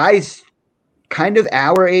the guys kind of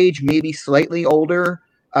our age, maybe slightly older,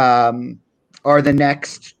 are the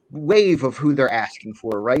next wave of who they're asking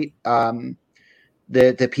for, right?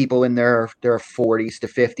 The people in their 40s to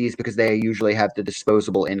 50s, because they usually have the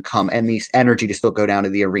disposable income and the energy to still go down to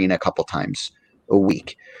the arena a couple times a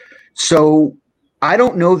week. So I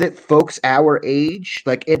don't know that folks our age,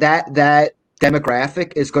 like that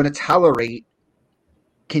demographic is going to tolerate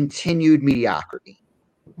continued mediocrity.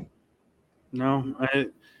 No,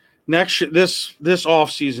 next year, this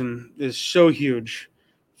off season is so huge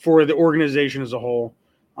for the organization as a whole.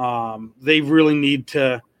 They really need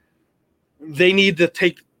to. They need to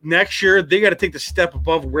take next year. They got to take the step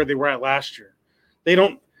above where they were at last year. They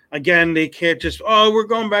don't. Again, they can't just. Oh, we're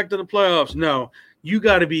going back to the playoffs. No, you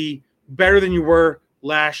got to be better than you were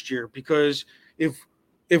last year, because if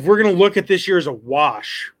we're going to look at this year as a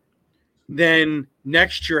wash, then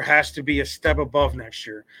next year has to be a step above next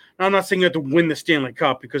year. Now, I'm not saying you have to win the Stanley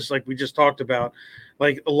Cup, because like we just talked about,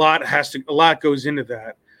 like a lot goes into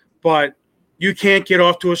that, but you can't get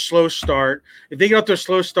off to a slow start. If they get off to a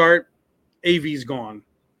slow start, AV's gone,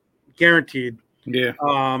 guaranteed. Yeah.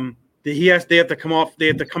 They have to come off. They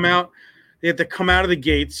have to come out. They have to come out of the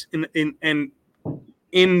gates in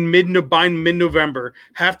mid-November.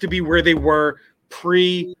 Have to be where they were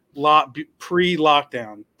pre-lockdown,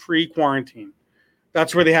 pre-quarantine.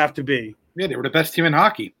 That's where they have to be. Yeah, they were the best team in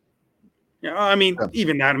hockey. Yeah, I mean,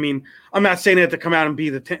 even that. I mean, I'm not saying they have to come out and be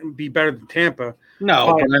better than Tampa.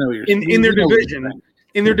 No, but I know what you're in their division.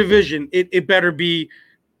 In their division, it better be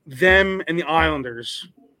them and the Islanders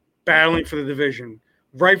battling for the division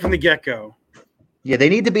right from the get-go. Yeah, they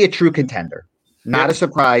need to be a true contender, not a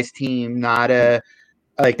surprise team,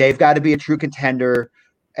 they've got to be a true contender,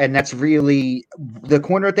 and that's really the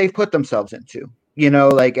corner that they've put themselves into. And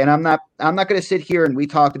I'm not going to sit here, and we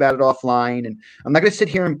talked about it offline, and I'm not going to sit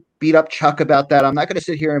here and beat up Chuck about that. I'm not going to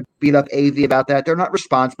sit here and beat up AV about that. They're not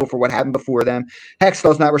responsible for what happened before them.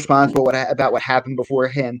 Hextall's not responsible about what happened before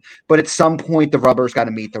him. But at some point, the rubber's got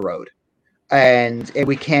to meet the road. And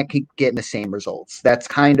we can't keep getting the same results. That's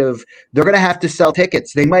they're going to have to sell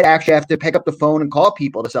tickets. They might actually have to pick up the phone and call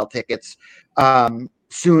people to sell tickets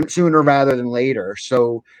sooner rather than later.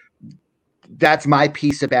 So that's my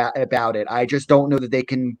piece about it. I just don't know that they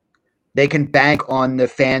can bank on the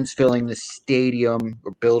fans filling the stadium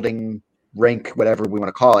or building, rink, whatever we want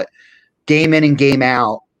to call it, game in and game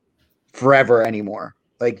out forever anymore.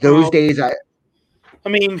 Like those days. I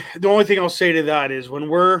mean, the only thing I'll say to that is when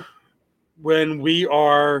we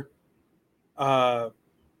are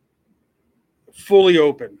fully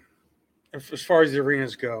open, as far as the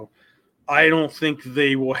arenas go, I don't think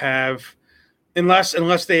they will have, unless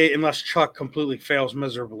Chuck completely fails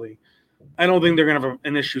miserably, I don't think they're going to have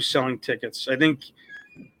an issue selling tickets. I think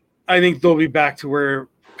they'll be back to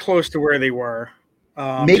close to where they were.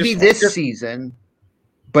 Maybe this season,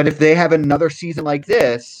 but if they have another season like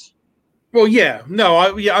this, well, yeah, no,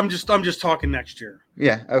 I'm just talking next year.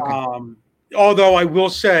 Yeah, okay. Although I will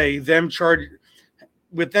say them charging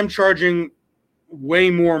way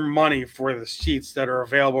more money for the seats that are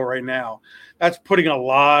available right now, that's putting a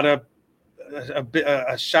lot of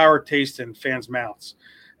a sour taste in fans' mouths.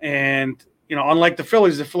 And unlike the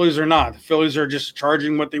Phillies are not. The Phillies are just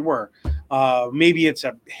charging what they were. Maybe it's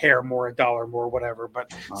a hair more, a dollar more, whatever.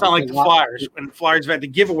 But it's not like the Flyers. And the Flyers have had to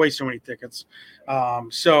give away so many tickets.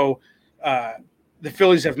 The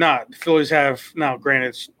Phillies have not. The Phillies have now. Granted,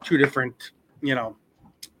 it's two different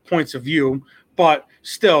points of view, but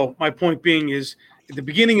still, my point being is at the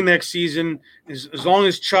beginning of next season, as long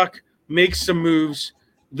as Chuck makes some moves,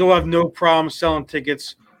 they'll have no problem selling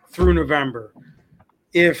tickets through November.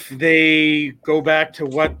 If they go back to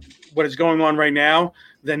what is going on right now,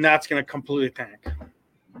 then that's going to completely tank.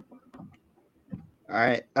 All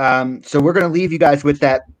right. So we're going to leave you guys with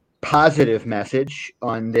that positive message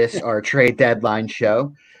on our trade deadline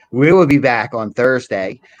show. We will be back on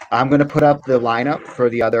Thursday. I'm going to put up the lineup for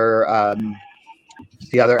the other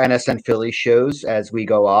NSN Philly shows as we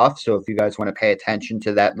go off. So if you guys want to pay attention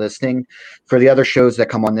to that listing for the other shows that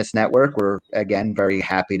come on this network, we're again very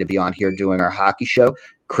happy to be on here doing our hockey show.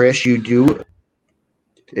 Chris,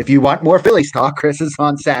 if you want more Phillies talk, Chris is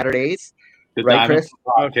on Saturdays, right, Chris?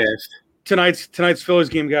 Podcast. Tonight's Phillies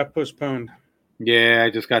game got postponed. Yeah, I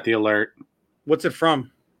just got the alert. What's it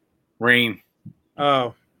from? Rain.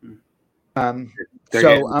 Oh.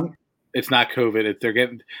 It's not COVID.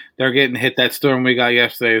 They're getting hit. That storm we got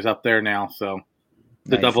yesterday is up there now. So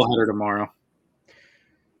the doubleheader tomorrow.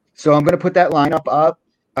 So I'm going to put that lineup up.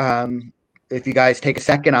 If you guys take a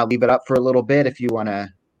second, I'll leave it up for a little bit. If you want to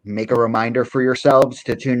make a reminder for yourselves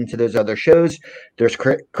to tune into those other shows. There's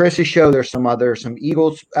Chris's show. There's some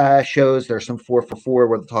Eagles shows. There's some 4 for 4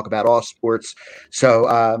 where they talk about all sports.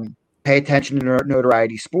 So pay attention to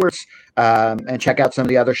Notoriety Sports and check out some of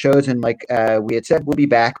the other shows. And like we had said, we'll be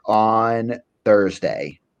back on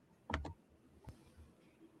Thursday.